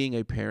know, being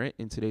a parent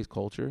in today's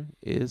culture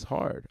is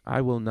hard. I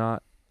will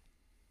not,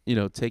 you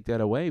know, take that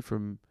away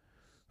from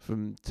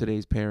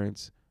today's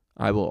parents.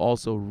 I will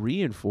also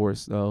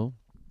reinforce, though,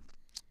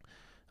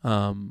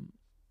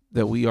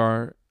 that we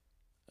are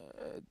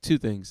two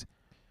things.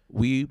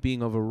 We,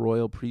 being of a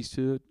royal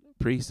priesthood,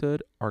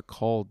 are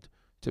called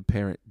to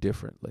parent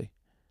differently.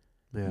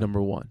 Yeah.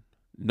 Number one.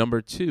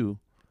 Number two,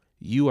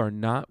 you are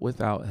not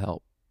without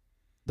help.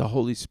 The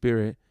Holy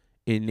Spirit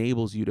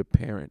enables you to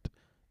parent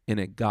in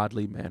a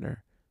godly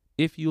manner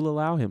if you'll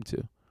allow him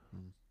to.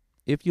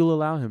 If you'll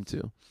allow him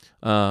to.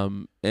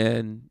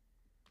 And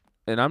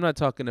I'm not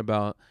talking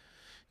about,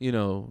 you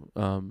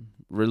know,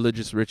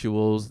 religious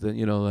rituals that,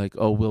 you know, like,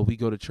 oh, well, we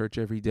go to church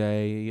every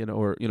day, you know,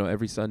 or, you know,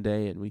 every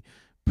Sunday and we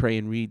pray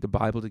and read the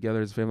Bible together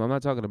as a family. I'm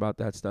not talking about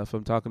that stuff.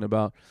 I'm talking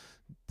about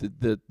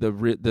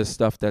the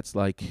stuff that's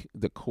like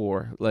the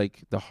core,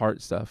 like the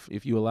heart stuff.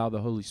 If you allow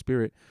the Holy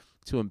Spirit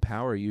to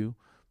empower you,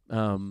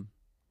 man,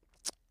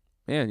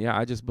 yeah,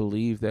 I just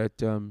believe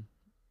that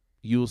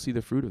you will see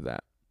the fruit of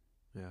that.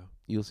 Yeah.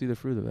 You'll see the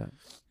fruit of that.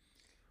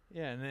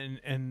 Yeah,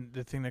 and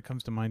the thing that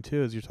comes to mind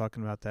too is you're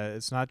talking about that.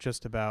 It's not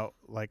just about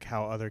like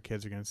how other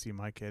kids are going to see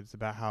my kids. It's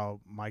about how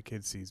my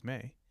kid sees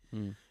me.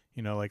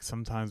 You know, like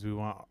sometimes we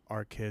want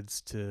our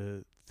kids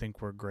to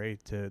think we're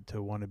great, to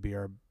want to be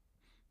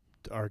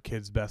our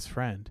kid's best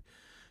friend.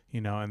 You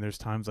know, and there's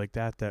times like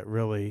that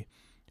really,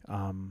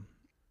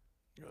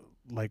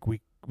 like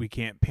we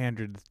can't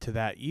pander to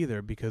that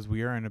either, because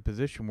we are in a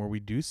position where we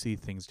do see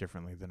things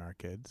differently than our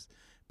kids,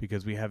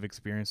 because we have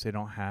experience they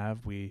don't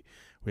have. We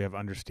have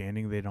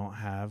understanding they don't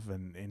have.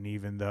 And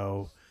even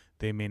though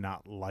they may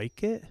not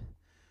like it,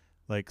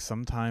 like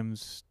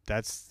sometimes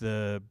that's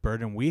the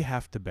burden we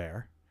have to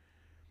bear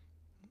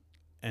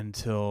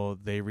until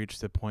they reach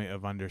the point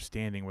of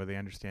understanding where they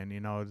understand,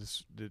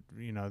 this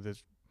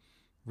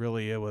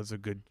really, it was a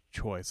good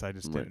choice. I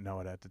just didn't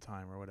know it at the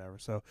time or whatever.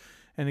 So,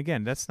 and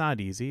again, that's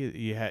not easy.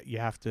 You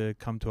have to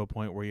come to a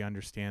point where you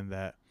understand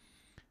that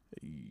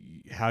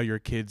how your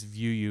kids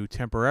view you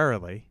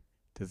temporarily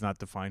does not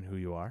define who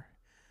you are,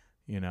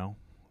 you know?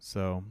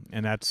 So,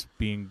 and that's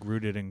being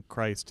rooted in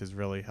Christ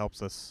really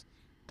helps us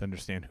to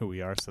understand who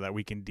we are so that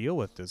we can deal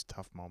with those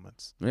tough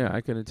moments. Yeah,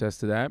 I can attest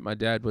to that. My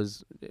dad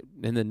was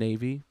in the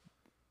Navy.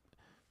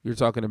 You're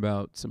talking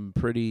about some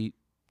pretty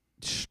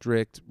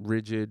strict,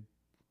 rigid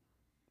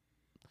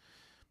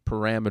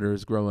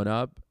parameters growing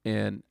up,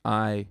 and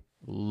I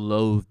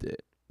loathed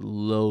it.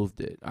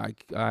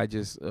 I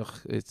just,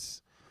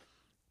 it's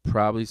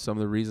probably some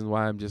of the reasons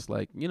why I'm just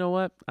like, you know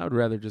what? I would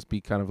rather just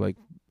be kind of like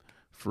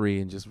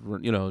free and just,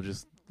 you know,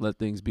 just let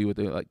things be what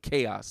they like.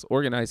 Chaos,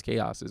 organized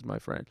chaos is my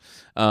friend.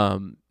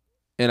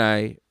 And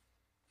I,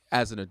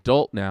 as an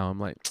adult now, I'm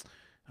like,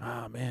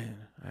 oh man,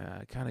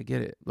 I kind of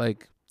get it.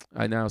 Like,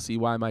 I now see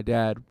why my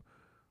dad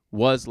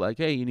was like,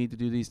 hey, you need to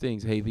do these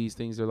things. Hey, these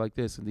things are like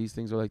this and these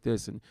things are like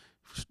this. And,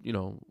 you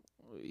know,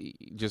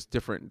 just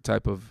different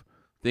type of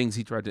things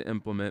he tried to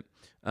implement,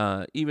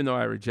 even though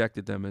I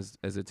rejected them as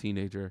a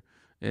teenager.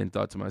 and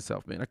thought to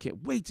myself, man, I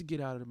can't wait to get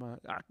out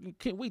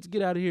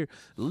of here,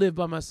 live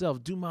by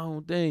myself, do my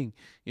own thing,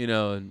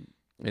 and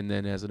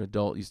then as an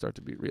adult you start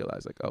to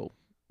realize like, oh,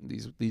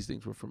 these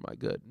things were for my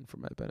good and for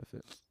my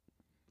benefit.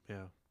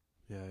 Yeah.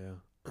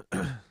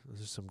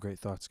 Those are some great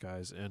thoughts,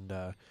 guys. And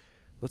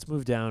let's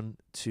move down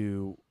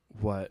to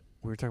what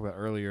we were talking about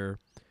earlier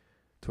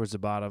towards the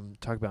bottom.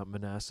 Talk about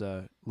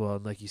Manasseh. Well,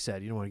 like you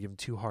said, you don't want to give him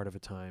too hard of a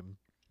time.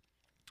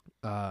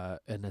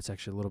 And that's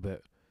actually a little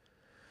bit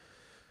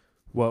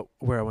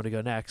where I want to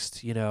go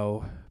next.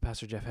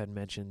 Pastor Jeff had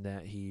mentioned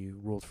that he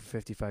ruled for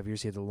 55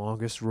 years. He had the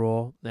longest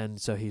rule. And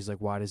so he's like,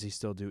 why is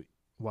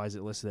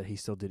it listed that he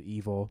still did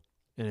evil?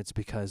 And it's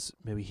because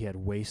maybe he had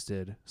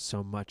wasted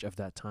so much of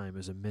that time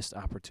as a missed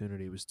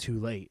opportunity. It was too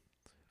late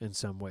in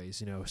some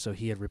ways, So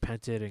he had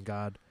repented and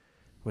God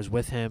was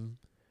with him.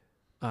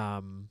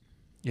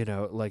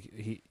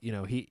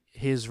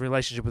 His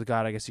relationship with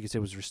God, I guess you could say,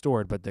 was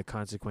restored, but the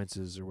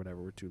consequences or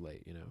whatever were too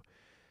late,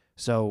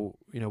 So,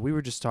 we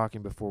were just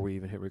talking before we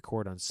even hit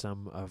record on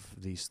some of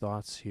these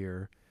thoughts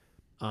here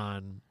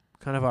on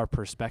kind of our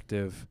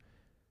perspective,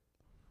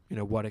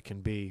 what it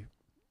can be,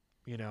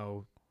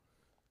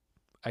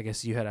 I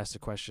guess you had asked a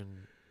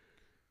question,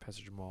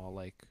 Pastor Jamal,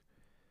 like,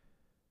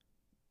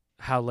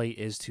 how late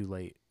is too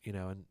late,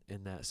 in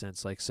that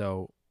sense? Like,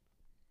 so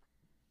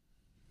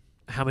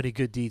how many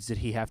good deeds did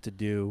he have to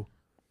do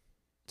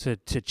to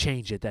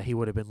change it that he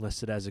would have been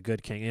listed as a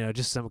good king?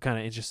 Just some kind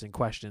of interesting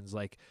questions.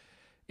 Like,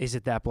 is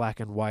it that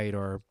black and white,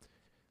 or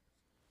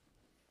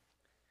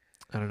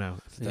I don't know.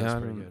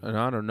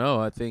 I don't know.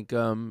 I think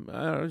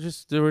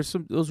those were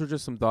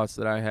just some thoughts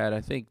that I had.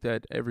 I think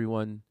that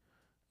everyone,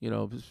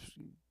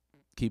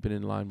 keeping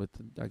in line with,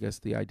 I guess,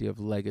 the idea of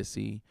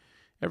legacy,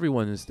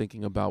 everyone is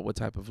thinking about what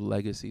type of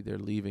legacy they're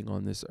leaving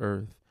on this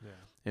earth,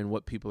 and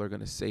what people are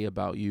going to say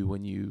about you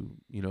when you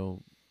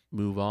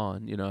move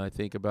on. I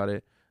think about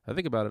it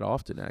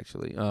often,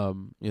 actually.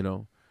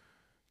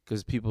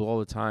 Because people all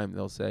the time,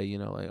 they'll say,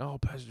 like, oh,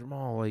 Pastor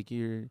Jamal, like,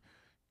 you're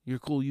a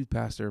cool youth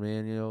pastor,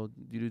 man. You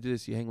do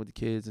this, you hang with the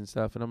kids and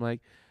stuff. And I'm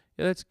like,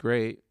 yeah, that's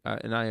great,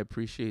 and I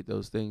appreciate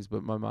those things.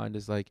 But my mind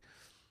is like,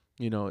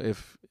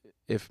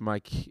 if my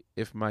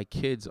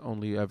kids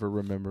only ever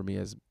remember me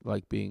as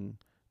like being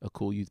a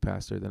cool youth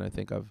pastor, then I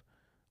think I've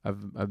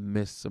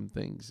missed some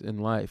things in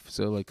life.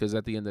 So like, because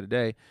at the end of the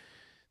day,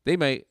 they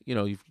may,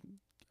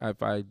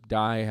 if I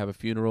die, have a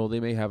funeral, they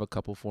may have a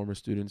couple former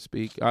students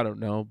speak. I don't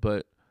know,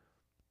 but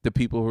the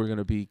people who are going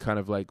to be kind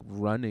of like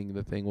running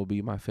the thing will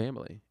be my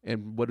family.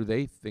 And what do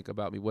they think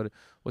about me?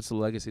 What's the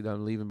legacy that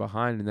I'm leaving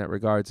behind in that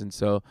regards? And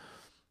so,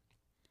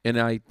 and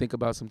I think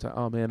about sometimes,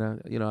 oh man,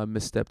 I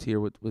misstepped here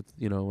with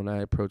when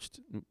I approached,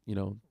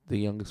 the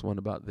youngest one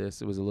about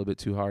this, it was a little bit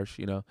too harsh.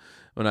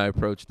 When I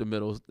approached the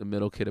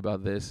middle kid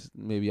about this,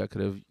 maybe I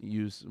could have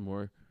used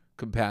more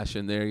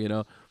compassion there,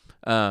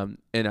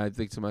 and I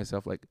think to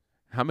myself, like,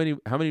 how many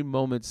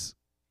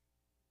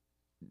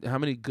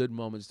good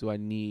moments do I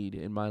need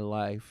in my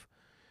life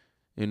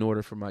in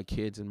order for my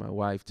kids and my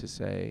wife to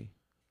say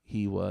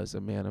he was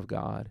a man of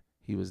God,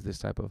 he was this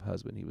type of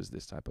husband, he was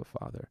this type of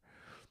father?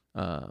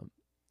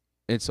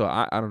 And so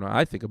I don't know.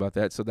 I think about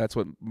that. So that's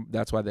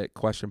why that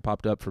question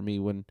popped up for me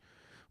when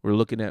we're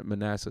looking at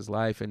Manasseh's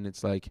life, and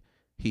it's like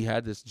he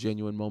had this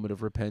genuine moment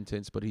of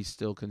repentance, but he's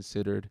still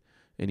considered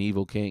an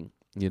evil king.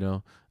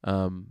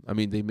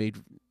 They made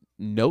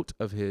note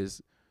of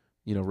his,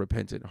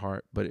 repentant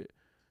heart, but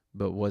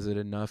was it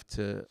enough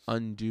to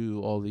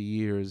undo all the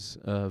years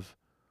of,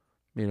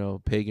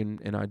 pagan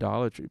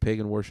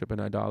worship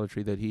and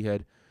idolatry that he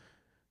had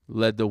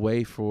led the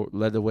way for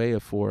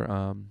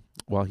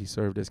while he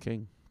served as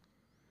king?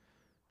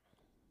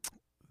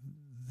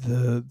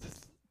 The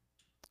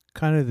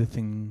kind of the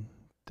thing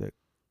that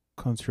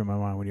comes through my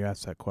mind when you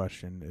ask that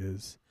question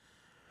is,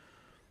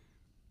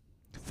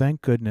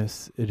 thank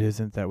goodness it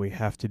isn't that we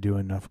have to do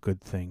enough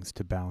good things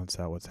to balance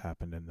out what's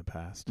happened in the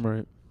past.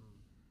 Right.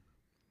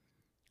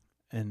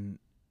 And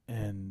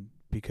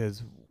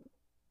because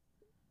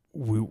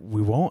we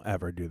won't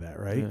ever do that,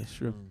 right? Yeah, that's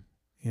true.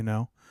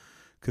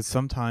 Because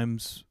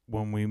sometimes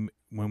when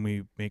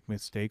we make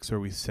mistakes or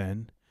we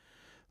sin,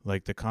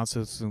 like the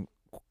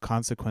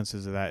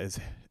consequences of that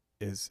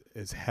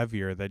is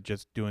heavier. That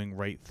just doing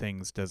right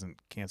things doesn't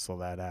cancel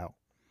that out.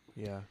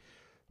 Yeah.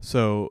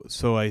 So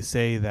I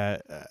say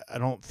that I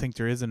don't think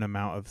there is an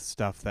amount of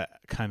stuff that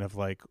kind of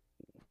like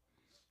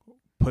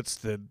puts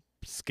the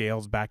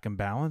scales back in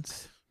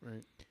balance.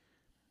 Right.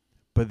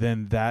 But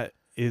then that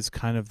is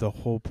kind of the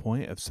whole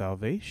point of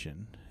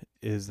salvation,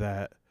 is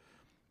that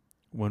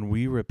when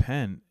we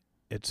repent,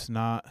 it's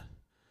not,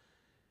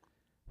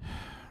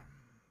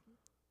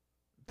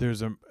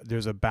 there's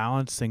a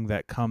balancing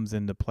that comes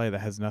into play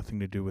that has nothing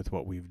to do with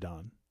what we've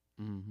done.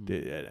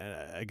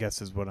 Mm-hmm. I guess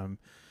is what I'm,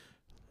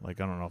 like,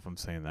 I don't know if I'm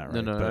saying that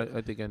right. No,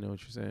 I think I know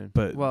what you're saying.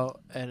 But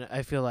and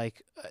I feel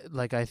like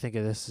I think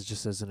of this as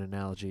just as an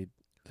analogy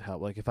to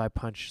help. Like, if I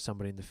punch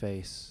somebody in the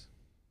face,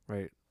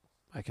 right,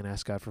 I can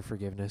ask God for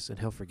forgiveness and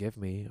he'll forgive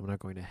me. I'm not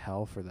going to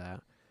hell for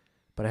that.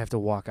 But I have to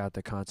walk out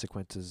the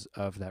consequences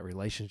of that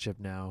relationship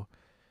now.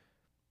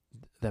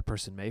 that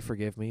person may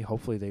forgive me.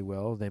 Hopefully they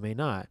will. They may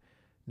not.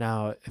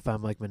 Now, if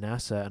I'm like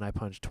Manasseh and I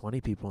punch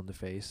 20 people in the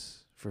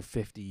face for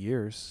 50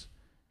 years,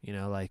 you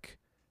know, like,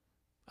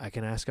 I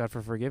can ask God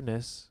for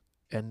forgiveness.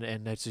 And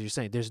that's what you're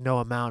saying. There's no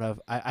amount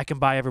of, I can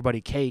buy everybody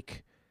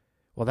cake.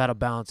 Well, that'll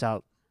balance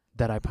out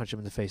that I punch him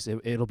in the face.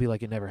 It'll be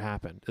like it never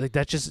happened. Like,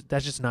 that's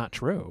just not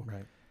true.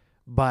 Right.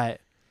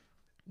 But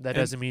that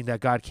doesn't mean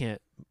that God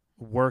can't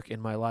work in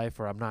my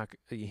life, or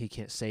he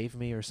can't save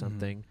me or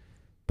something. Mm-hmm.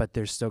 But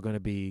there's still going to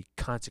be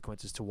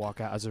consequences to walk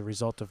out as a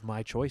result of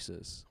my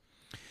choices.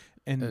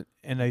 And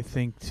I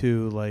think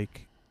too,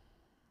 like,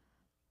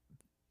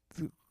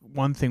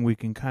 one thing we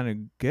can kind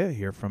of get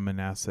here from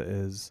Manasseh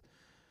is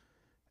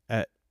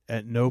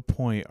at no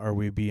point are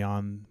we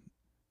beyond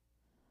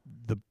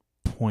the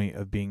point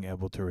of being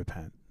able to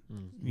repent.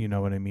 You know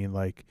what I mean?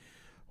 Like,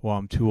 well,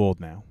 I'm too old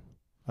now.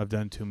 I've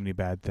done too many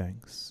bad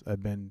things.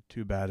 I've been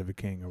too bad of a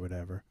king or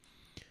whatever.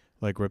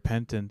 Like,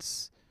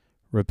 repentance,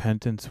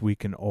 we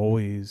can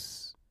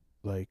always,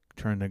 like,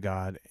 turn to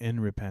God in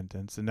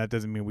repentance. And that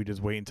doesn't mean we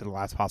just wait until the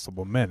last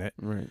possible minute.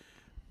 Right.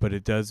 But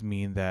it does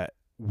mean that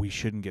we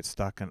shouldn't get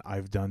stuck in,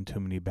 I've done too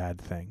many bad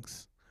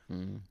things.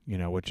 You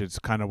know, which is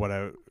kind of what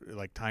I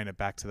like, tying it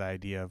back to the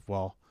idea of,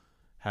 well,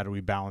 how do we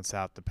balance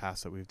out the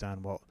past that we've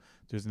done? Well,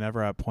 there's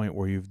never a point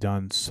where you've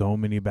done so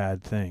many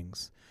bad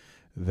things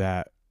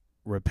that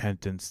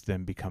repentance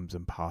then becomes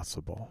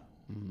impossible.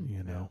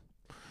 You know,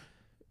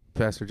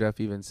 Pastor Jeff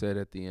even said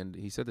at the end,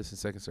 he said this in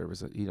second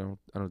service. I don't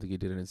think he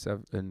did it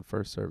in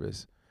first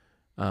service,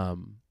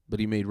 but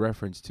he made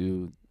reference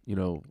to, you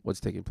know, what's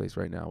taking place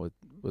right now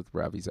with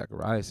Ravi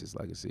Zacharias'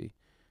 legacy,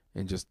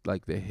 and just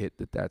like the hit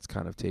that's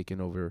kind of taken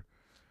over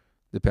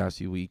the past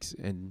few weeks.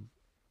 And,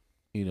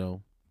 you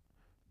know,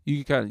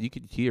 you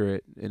could hear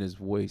it in his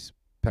voice,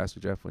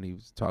 Pastor Jeff, when he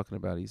was talking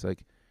about it. He's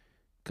like,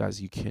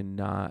 guys, you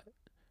cannot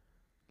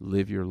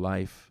live your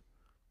life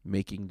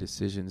making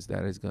decisions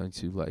that is going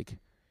to, like,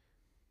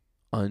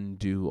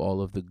 undo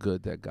all of the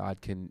good that God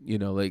can, you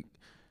know, like,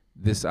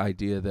 this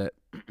idea that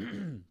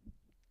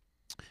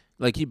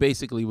like, he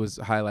basically was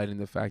highlighting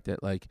the fact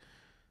that, like,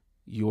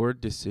 your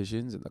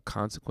decisions and the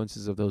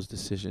consequences of those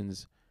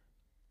decisions,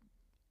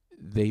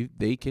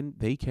 they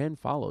can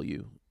follow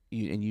you,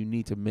 and you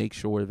need to make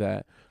sure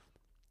that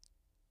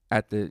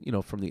at the, you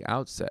know, from the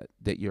outset,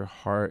 that your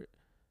heart,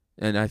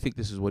 and I think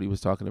this is what he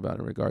was talking about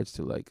in regards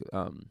to, like,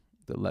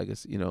 the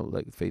legacy, you know,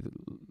 like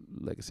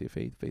legacy of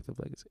faith of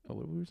legacy. Oh,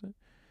 what were we saying?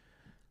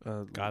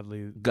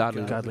 Godly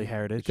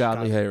heritage.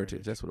 Godly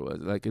heritage. That's what it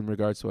was. Like, in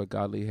regards to a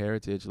godly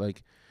heritage,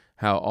 like,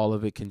 how all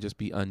of it can just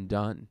be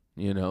undone,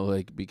 you know,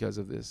 like, because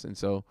of this. And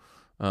so,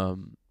 I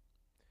don't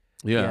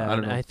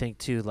know. I think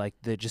too, like,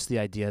 just the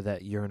idea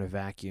that you're in a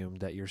vacuum,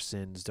 that your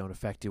sins don't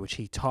affect you, which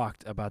he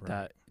talked about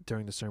that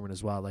during the sermon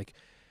as well. Like,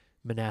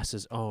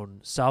 Manasseh's own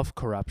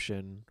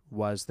self-corruption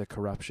was the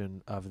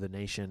corruption of the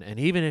nation. And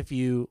even if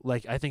you,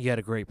 like, I think you had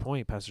a great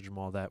point, Pastor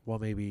Jamal, that, well,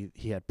 maybe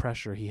he had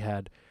pressure, he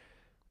had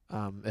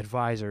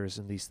advisors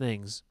and these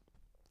things,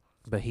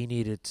 but he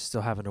needed to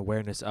still have an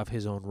awareness of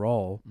his own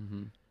role.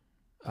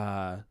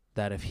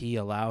 That if he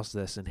allows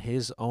this in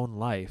his own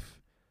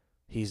life,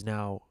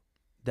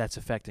 that's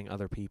affecting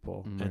other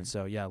people. And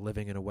so,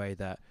 living in a way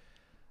that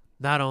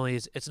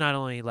it's not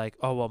only like,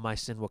 oh, well, my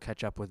sin will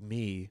catch up with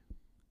me,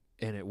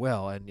 and it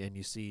will. And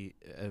you see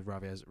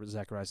Ravi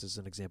Zacharias as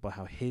an example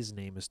how his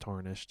name is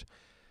tarnished,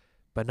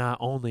 but not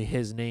only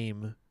his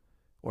name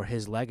or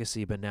his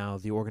legacy, but now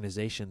the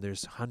organization.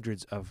 There's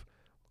hundreds of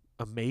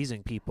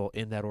amazing people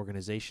in that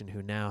organization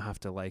who now have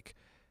to, like,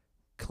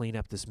 clean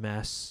up this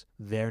mess.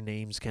 Their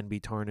names can be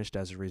tarnished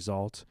as a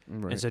result.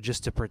 And so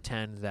just to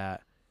pretend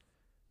that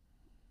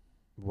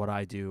what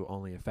I do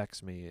only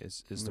affects me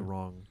is the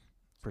wrong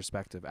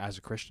perspective as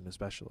a Christian,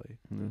 especially.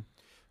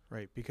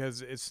 Right,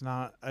 because it's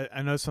not,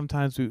 I know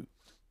sometimes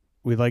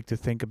we like to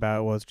think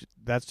about, well,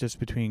 that's just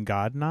between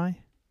God and I,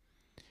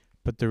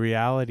 but the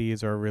reality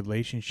is our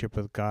relationship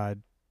with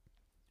God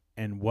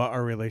and what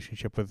our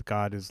relationship with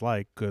God is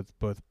like,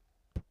 both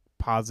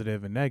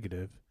positive and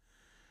negative,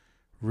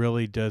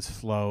 really does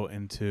flow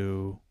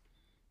into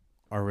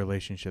our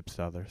relationships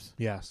to others.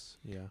 Yes.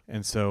 Yeah.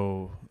 And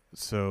so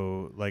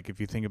like, if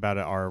you think about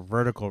it, our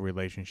vertical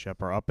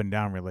relationship, our up and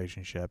down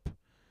relationship,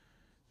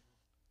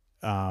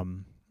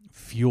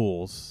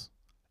 fuels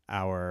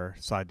our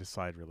side to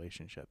side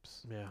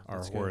relationships. Yeah.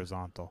 Our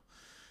horizontal.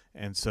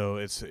 And so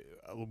it's,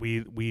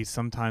 we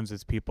sometimes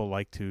as people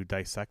like to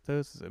dissect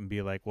those and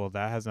be like, well,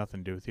 that has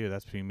nothing to do with you.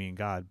 That's between me and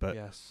God. But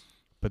yes.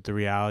 But the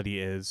reality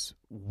is,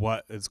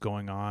 what is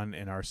going on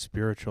in our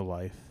spiritual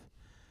life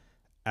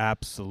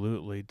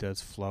absolutely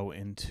does flow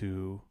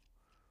into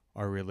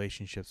our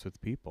relationships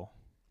with people.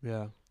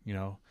 Yeah. You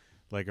know,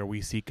 like, are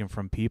we seeking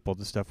from people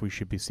the stuff we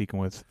should be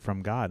seeking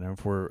from God? And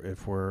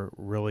if we're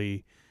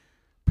really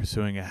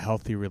pursuing a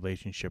healthy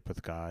relationship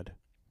with God,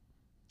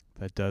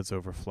 that does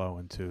overflow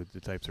into the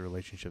types of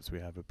relationships we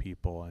have with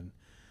people. And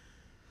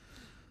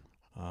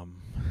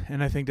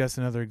And I think that's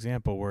another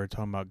example where we're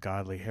talking about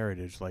godly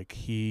heritage. Like,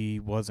 he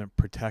wasn't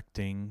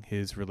protecting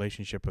his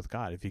relationship with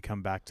God. If you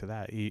come back to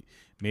that,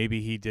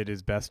 maybe he did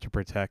his best to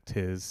protect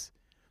his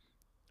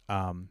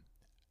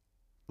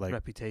like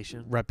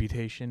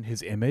reputation,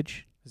 his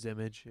image. his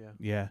image. Yeah.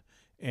 Yeah.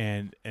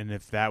 And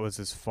if that was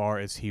as far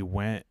as he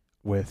went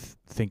with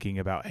thinking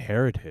about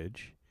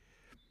heritage,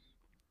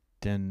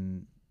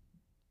 then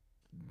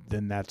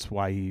that's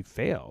why he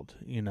failed,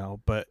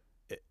 but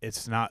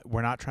it's not,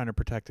 we're not trying to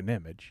protect an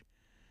image.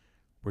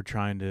 We're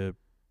trying to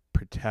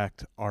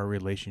protect our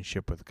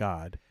relationship with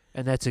God.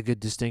 And that's a good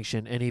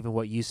distinction. And even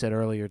what you said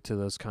earlier to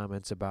those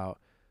comments about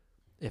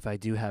if I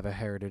do have a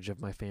heritage of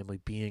my family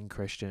being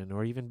Christian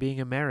or even being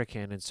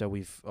American, and so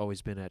we've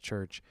always been at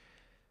church,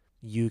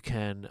 you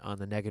can, on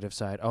the negative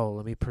side,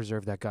 let me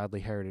preserve that godly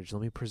heritage.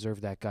 Let me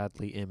preserve that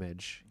godly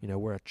image.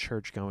 We're a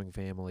church-going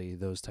family,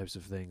 those types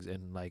of things.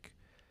 And, like,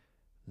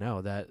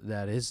 no,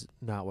 that is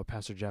not what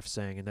Pastor Jeff's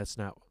saying, and that's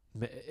not,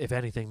 if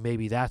anything,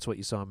 maybe that's what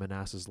you saw in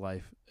Manasseh's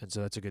life. And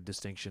so that's a good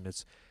distinction.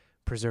 It's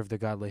preserve the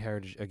godly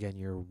heritage, again,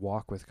 your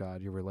walk with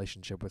God, your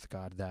relationship with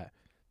God, that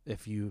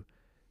if you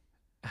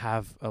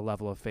have a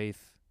level of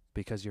faith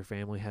because your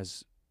family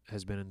has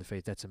been in the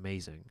faith, that's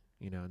amazing,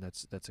 and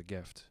that's a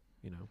gift,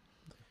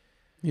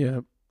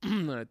 Yeah.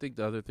 I think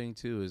the other thing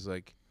too is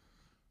like,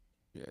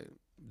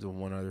 the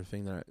one other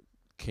thing that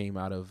came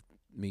out of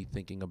me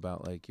thinking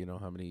about, like,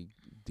 how many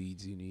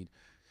deeds you need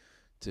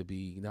to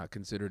be not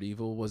considered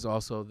evil, was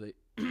also the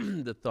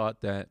the thought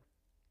that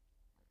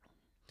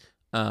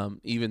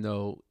even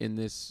though in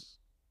this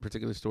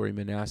particular story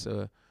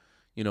Manasseh,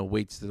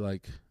 waits to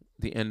like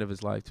the end of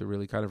his life to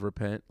really kind of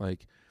repent,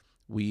 like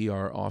we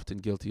are often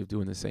guilty of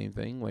doing the same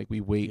thing. Like we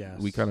wait,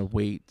 Yes. we kind of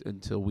wait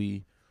until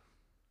we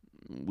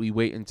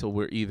wait until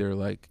we're either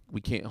like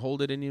we can't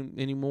hold it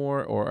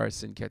anymore, or our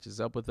sin catches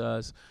up with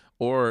us,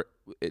 or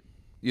it,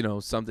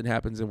 something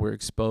happens and we're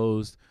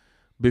exposed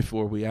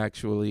before we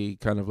actually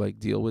kind of like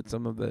deal with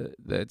some of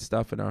that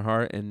stuff in our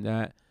heart. And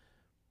that,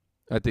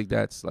 I think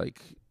that's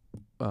like,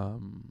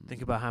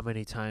 think about how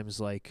many times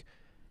like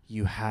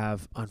you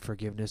have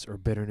unforgiveness or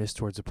bitterness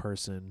towards a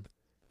person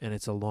and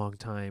it's a long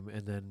time,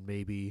 and then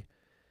maybe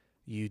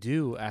you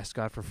do ask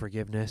God for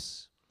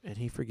forgiveness and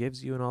he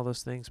forgives you and all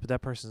those things, but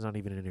that person's not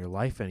even in your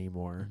life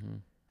anymore. mm-hmm.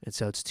 And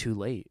so it's too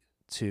late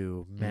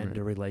to mend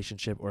a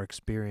relationship or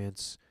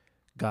experience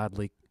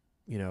godly,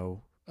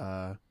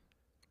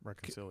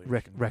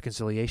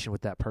 reconciliation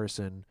with that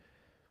person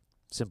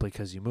simply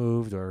because you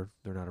moved or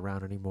they're not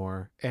around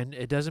anymore. And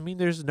it doesn't mean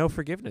there's no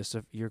forgiveness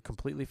if you're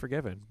completely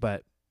forgiven,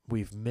 but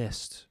we've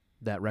missed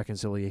that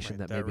reconciliation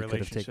that maybe could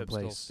have taken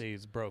place. Still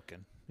stays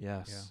broken.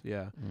 Yes.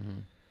 Yeah. Mm-hmm.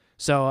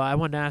 So I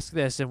wanted to ask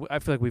this, and I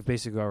feel like we've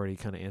basically already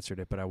kind of answered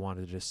it, but I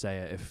wanted to just say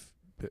it. If,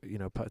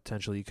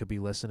 potentially you could be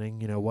listening,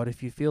 what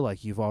if you feel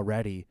like you've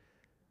already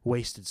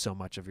wasted so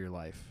much of your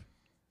life?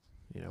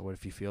 What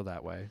if you feel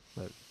that way?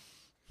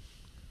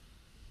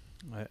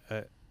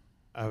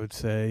 I would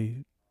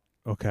say,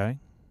 okay.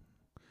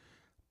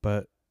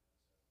 But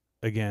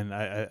again,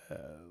 I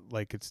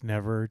like, it's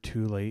never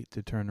too late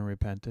to turn to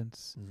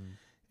repentance. Mm-hmm.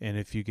 And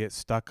if you get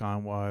stuck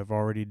on, well, I've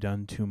already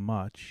done too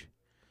much,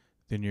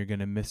 then you're going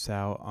to miss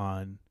out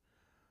on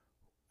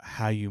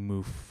how you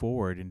move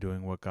forward in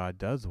doing what God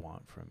does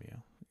want from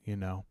you.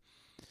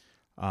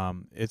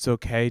 It's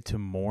okay to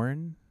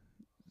mourn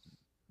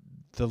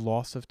the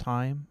loss of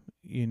time,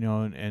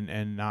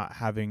 and not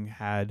having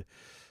had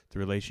the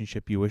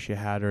relationship you wish you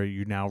had, or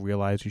you now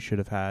realize you should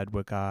have had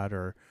with God,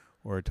 or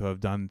to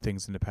have done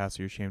things in the past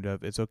that you're ashamed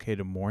of. It's okay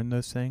to mourn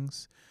those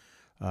things.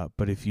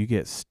 But if you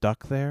get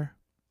stuck there,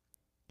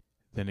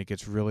 then it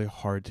gets really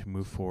hard to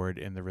move forward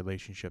in the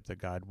relationship that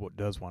God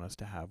does want us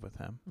to have with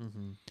him.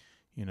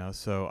 Mm-hmm.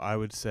 So I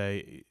would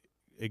say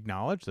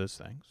acknowledge those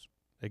things.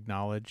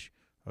 Acknowledge,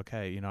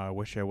 okay, I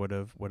wish I would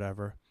have,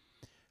 whatever.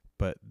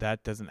 But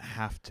that doesn't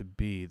have to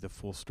be the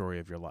full story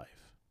of your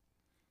life,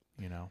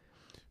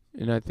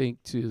 And I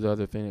think, too, the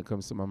other thing that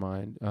comes to my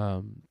mind,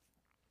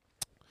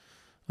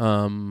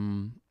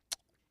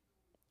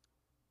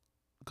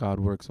 God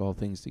works all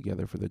things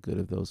together for the good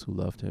of those who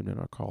loved him and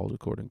are called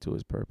according to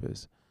his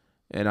purpose.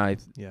 And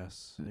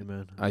yes,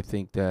 amen. I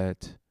think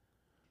that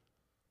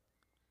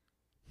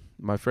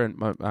I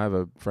have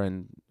a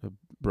friend, a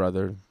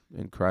brother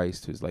in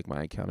Christ, who's like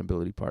my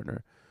accountability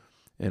partner.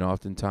 And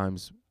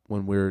oftentimes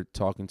when we're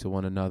talking to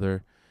one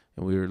another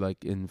and we're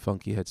like in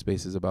funky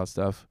headspaces about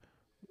stuff,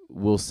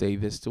 we'll say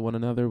this to one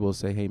another. We'll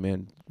say, hey,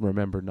 man,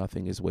 remember,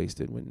 nothing is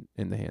wasted when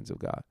in the hands of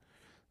God.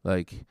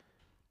 Like,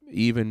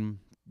 even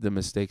the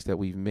mistakes that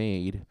we've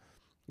made,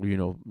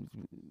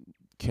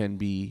 can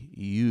be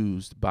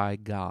used by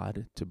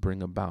God to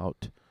bring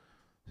about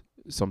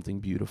something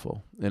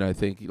beautiful. And I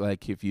think,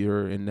 like, if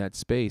you're in that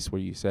space where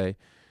you say,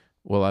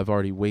 well, I've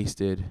already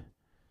wasted,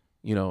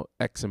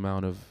 X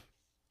amount of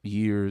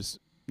years,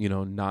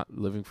 not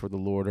living for the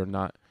Lord or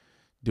not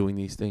doing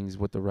these things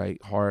with the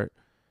right heart,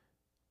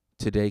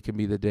 today can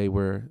be the day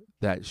where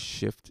that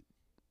shift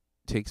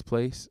takes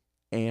place,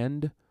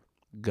 and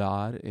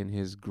God in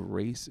his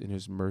grace, in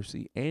his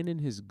mercy, and in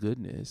his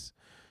goodness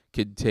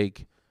could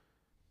take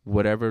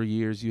whatever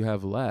years you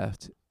have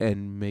left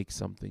and make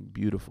something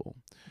beautiful,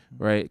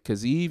 right?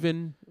 Because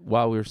even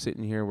while we're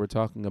sitting here, we're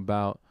talking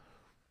about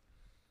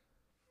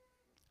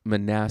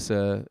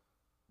Manasseh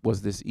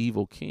was this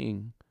evil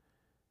king.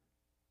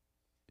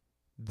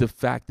 The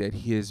fact that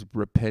his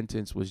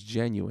repentance was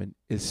genuine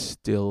is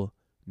still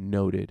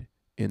noted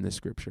in the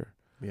scripture,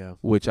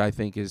 which I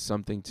think is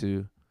something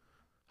to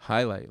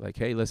highlight. Like,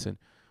 hey, listen,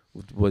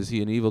 was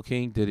he an evil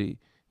king? Did he,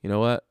 you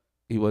know what?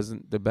 He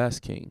wasn't the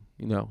best king.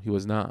 He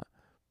was not.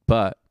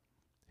 But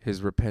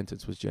his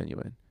repentance was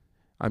genuine.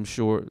 I'm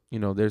sure,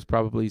 there's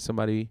probably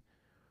somebody,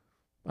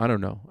 I don't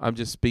know. I'm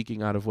just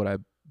speaking out of what I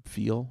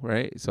feel,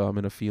 right? So I'm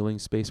in a feeling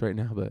space right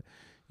now. But,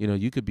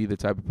 you could be the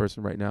type of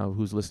person right now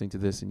who's listening to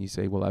this and you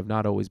say, well, I've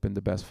not always been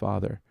the best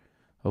father.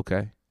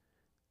 Okay.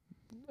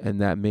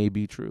 And that may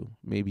be true.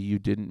 Maybe you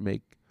didn't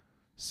make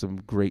some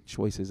great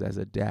choices as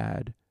a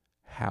dad.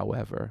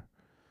 However,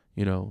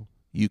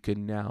 you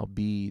can now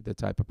be the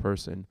type of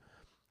person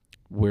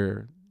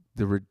where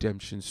the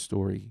redemption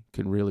story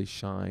can really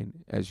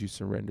shine as you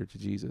surrender to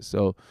Jesus.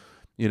 So,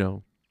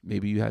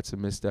 maybe you had some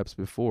missteps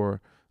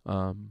before,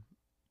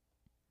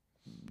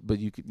 but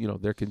you could,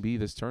 there can be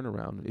this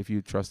turnaround if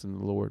you trust in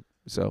the Lord.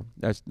 So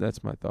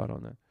that's my thought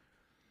on that.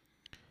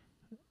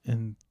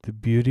 And the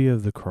beauty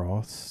of the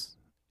cross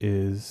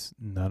is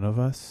none of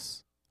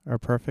us are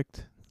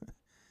perfect.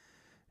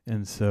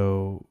 And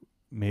so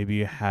maybe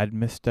you had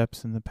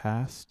missteps in the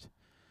past,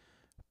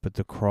 but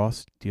the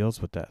cross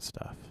deals with that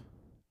stuff.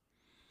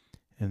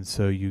 And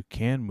so you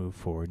can move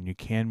forward, and you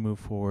can move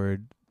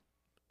forward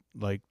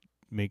like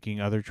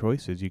making other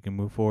choices. You can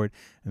move forward,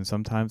 and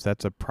sometimes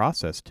that's a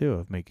process too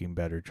of making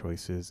better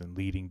choices and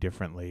leading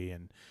differently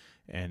and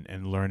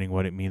learning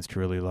what it means to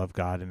really love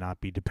God and not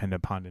be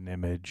dependent upon an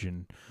image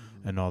and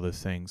all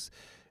those things.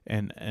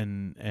 And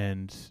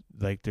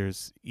like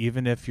there's,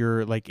 even if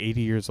you're like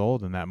 80 years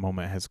old and that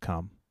moment has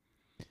come,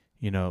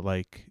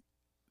 like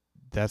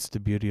that's the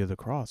beauty of the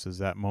cross, is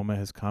that moment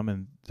has come,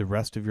 and the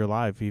rest of your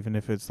life, even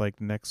if it's like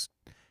next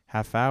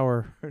half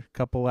hour,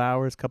 couple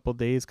hours, couple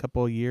days,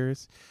 couple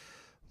years,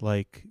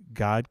 like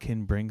God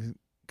can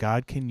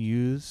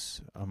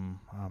use, how am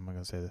I going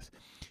to say this?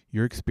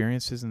 Your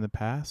experiences in the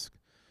past,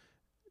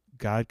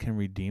 God can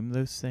redeem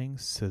those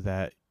things so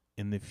that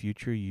in the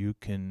future you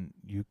can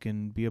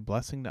be a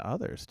blessing to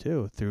others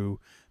too through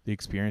the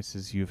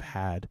experiences you've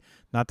had.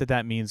 Not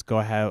that means go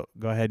ahead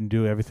and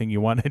do everything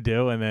you want to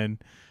do and then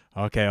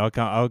okay,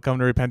 I'll come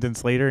to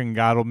repentance later and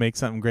God will make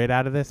something great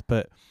out of this,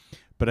 but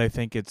I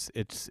think it's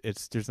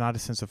there's not a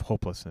sense of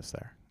hopelessness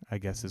there, I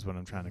guess is what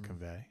I'm trying to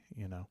convey,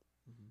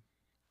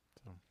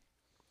 So.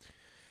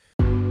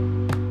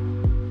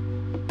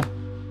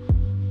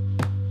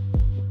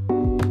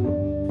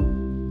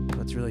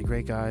 That's really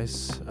great,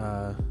 guys.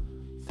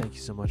 Thank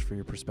you so much for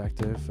your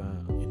perspective,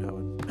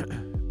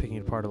 and picking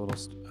apart a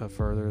little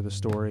further the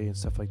story and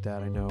stuff like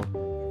that. I know,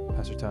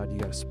 Pastor Todd, you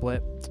got a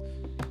split.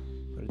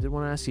 I did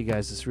want to ask you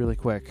guys this really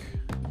quick.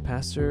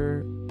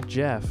 Pastor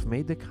Jeff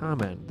made the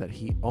comment that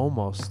he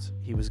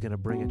was going to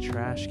bring a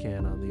trash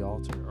can on the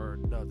altar. Or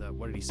no,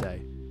 what did he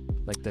say?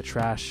 Like the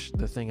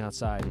thing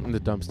outside. The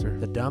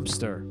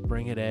dumpster.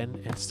 Bring it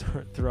in and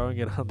start throwing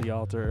it on the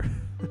altar.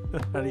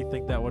 How do you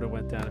think that would have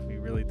went down if he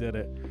really did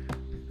it?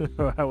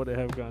 How would it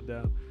have gone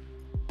down?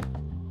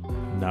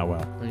 Not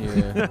well.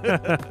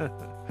 Yeah.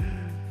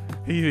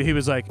 He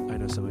was like, I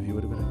know some of you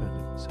would have been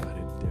offended, so I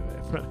didn't do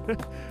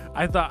it.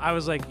 I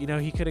was like,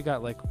 he could have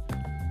got like,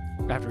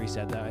 after he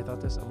said that, I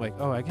thought this. I'm like,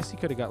 oh, I guess he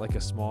could have got like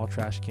a small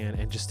trash can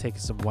and just taken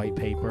some white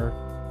paper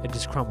and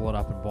just crumble it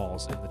up in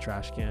balls in the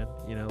trash can.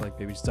 Like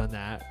maybe just done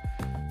that.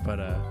 But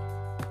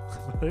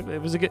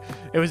it was a good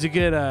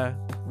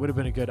would have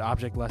been a good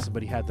object lesson.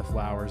 But he had the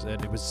flowers,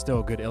 and it was still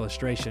a good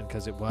illustration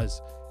because it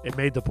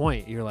made the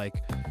point. You're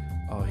like,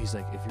 oh, he's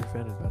like, if you're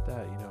offended about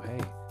that, hey,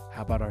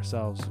 how about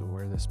ourselves,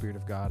 where the Spirit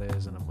of God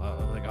is? And I'm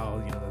like,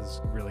 oh, that's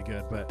really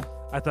good. But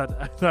I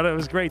thought it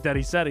was great that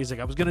he said, he's like,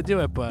 I was gonna do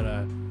it, but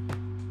I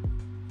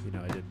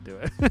didn't do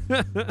it.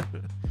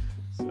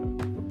 So,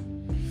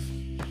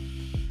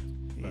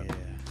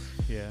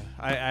 yeah.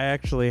 I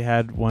actually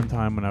had one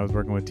time when I was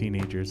working with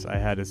teenagers, I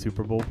had a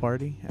Super Bowl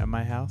party at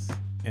my house,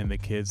 and the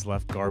kids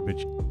left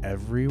garbage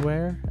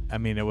everywhere. I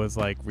mean, it was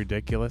like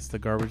ridiculous, the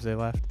garbage they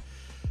left.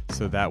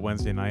 So that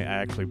Wednesday night,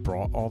 I actually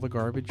brought all the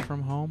garbage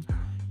from home,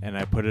 and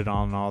I put it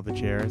on all the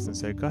chairs and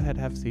said, go ahead,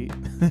 have a seat.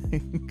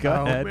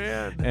 Go ahead.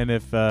 Man.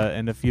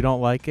 And if you don't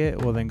like it,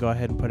 well, then go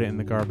ahead and put it in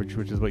the garbage,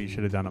 which is what you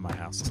should have done at my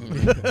house.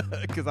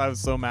 Because I was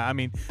so mad. I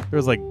mean, there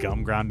was like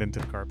gum ground into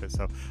the carpet.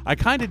 So I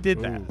kind of did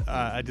that.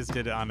 I just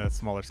did it on a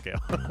smaller scale.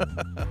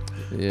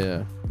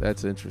 Yeah,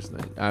 that's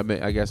interesting. I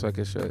mean, I guess I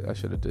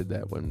should have did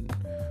that when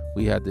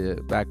we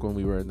had back when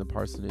we were in the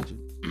parsonage.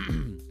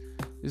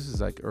 This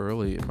is like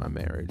early in my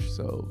marriage,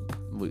 so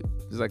this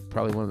is like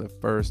probably one of the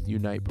first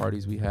Unite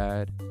parties we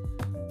had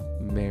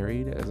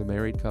as a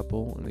married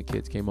couple, and the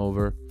kids came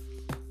over,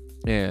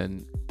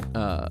 and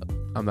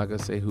I'm not gonna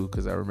say who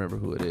because I remember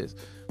who it is,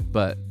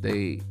 but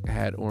they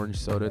had orange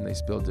soda and they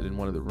spilled it in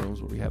one of the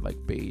rooms where we had like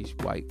beige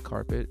white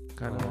carpet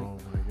kind of Oh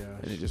my gosh.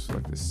 and it just was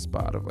like this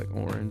spot of like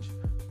orange.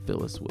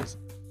 Phyllis was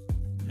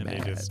And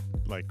mad. they just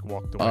like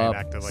walked away and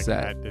acted like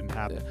Upset. that didn't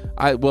happen.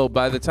 Well,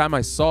 by the time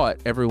I saw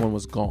it, everyone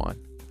was gone.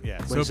 Yeah.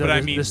 Wait, So, so but I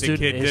the mean, the student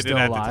kid is did it still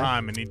at alive? the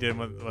time, and he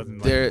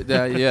wasn't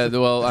like. Yeah.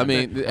 Well, I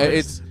mean,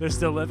 it's They're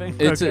still living.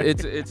 it's Okay.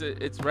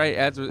 it's right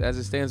as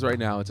it stands right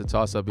now. It's a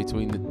toss up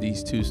between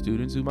these two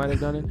students who might have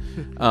done it.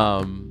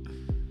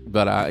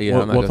 But I'm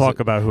not we'll gonna talk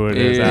say- about who it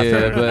is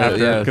Yeah, but, after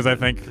yeah. because I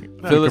think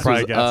Phyllis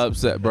was guess.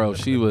 upset, bro.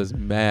 She was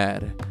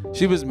mad.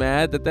 She was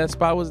mad that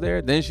spot was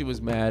there. Then she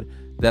was mad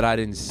that I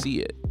didn't see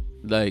it.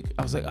 Like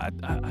I was like, I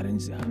didn't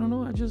see. I don't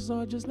know. I just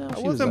saw it just now. I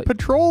She was wasn't like,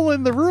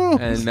 patrolling the room.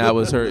 and that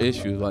was her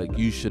issue. Like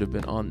you should have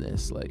been on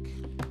this. Like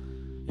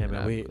Yeah, and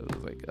man. I We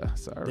was like,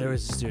 sorry. there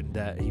was a student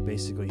that he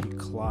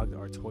clogged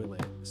our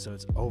toilet, so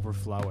it's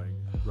overflowing,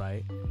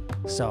 right?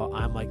 So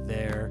I'm like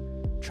there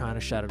trying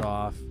to shut it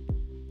off.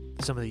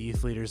 Some of the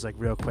youth leaders like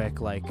real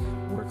quick like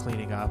were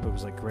cleaning up. It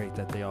was like great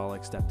that they all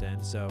like stepped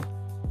in. So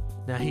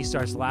now he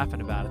starts laughing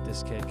about it,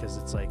 this kid, because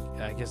it's like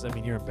I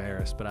mean you're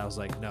embarrassed, but I was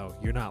like, no,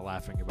 you're not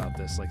laughing about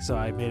this. Like so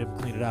I made him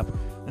clean it up.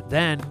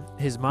 Then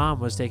his mom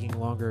was taking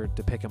longer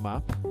to pick him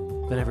up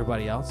than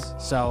everybody else,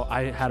 so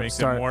I had him Makes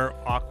start. it more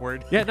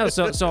awkward. Yeah, no.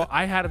 So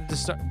I had him to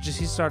start.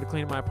 He started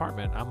cleaning my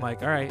apartment. I'm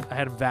like, all right. I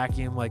had him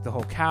vacuum like the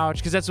whole couch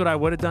because that's what I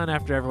would have done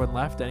after everyone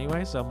left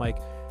anyway. So I'm like,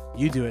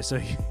 you do it. So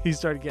he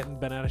started getting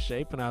bent out of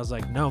shape, and I was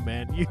like, no,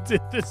 man, you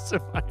did this to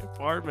my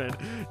apartment.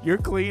 You're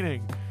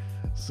cleaning.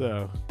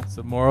 So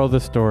So moral of the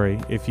story: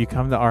 if you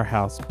come to our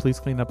house, please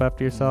clean up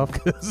after yourself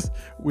because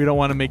we don't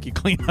want to make you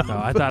clean up. no,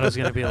 I thought it was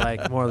gonna be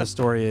like more of the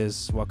story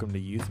is welcome to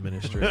youth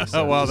ministry.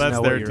 So Well, just that's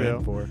know there what you're in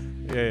too. for.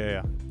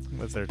 Yeah.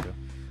 That's there too.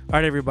 All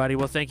right, everybody.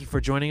 Well, thank you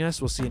for joining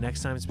us. We'll see you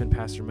next time. It's been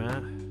Pastor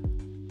Matt.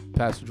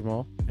 Pastor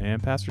Jamal.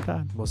 And Pastor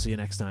Todd. We'll see you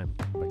next time.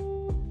 Bye.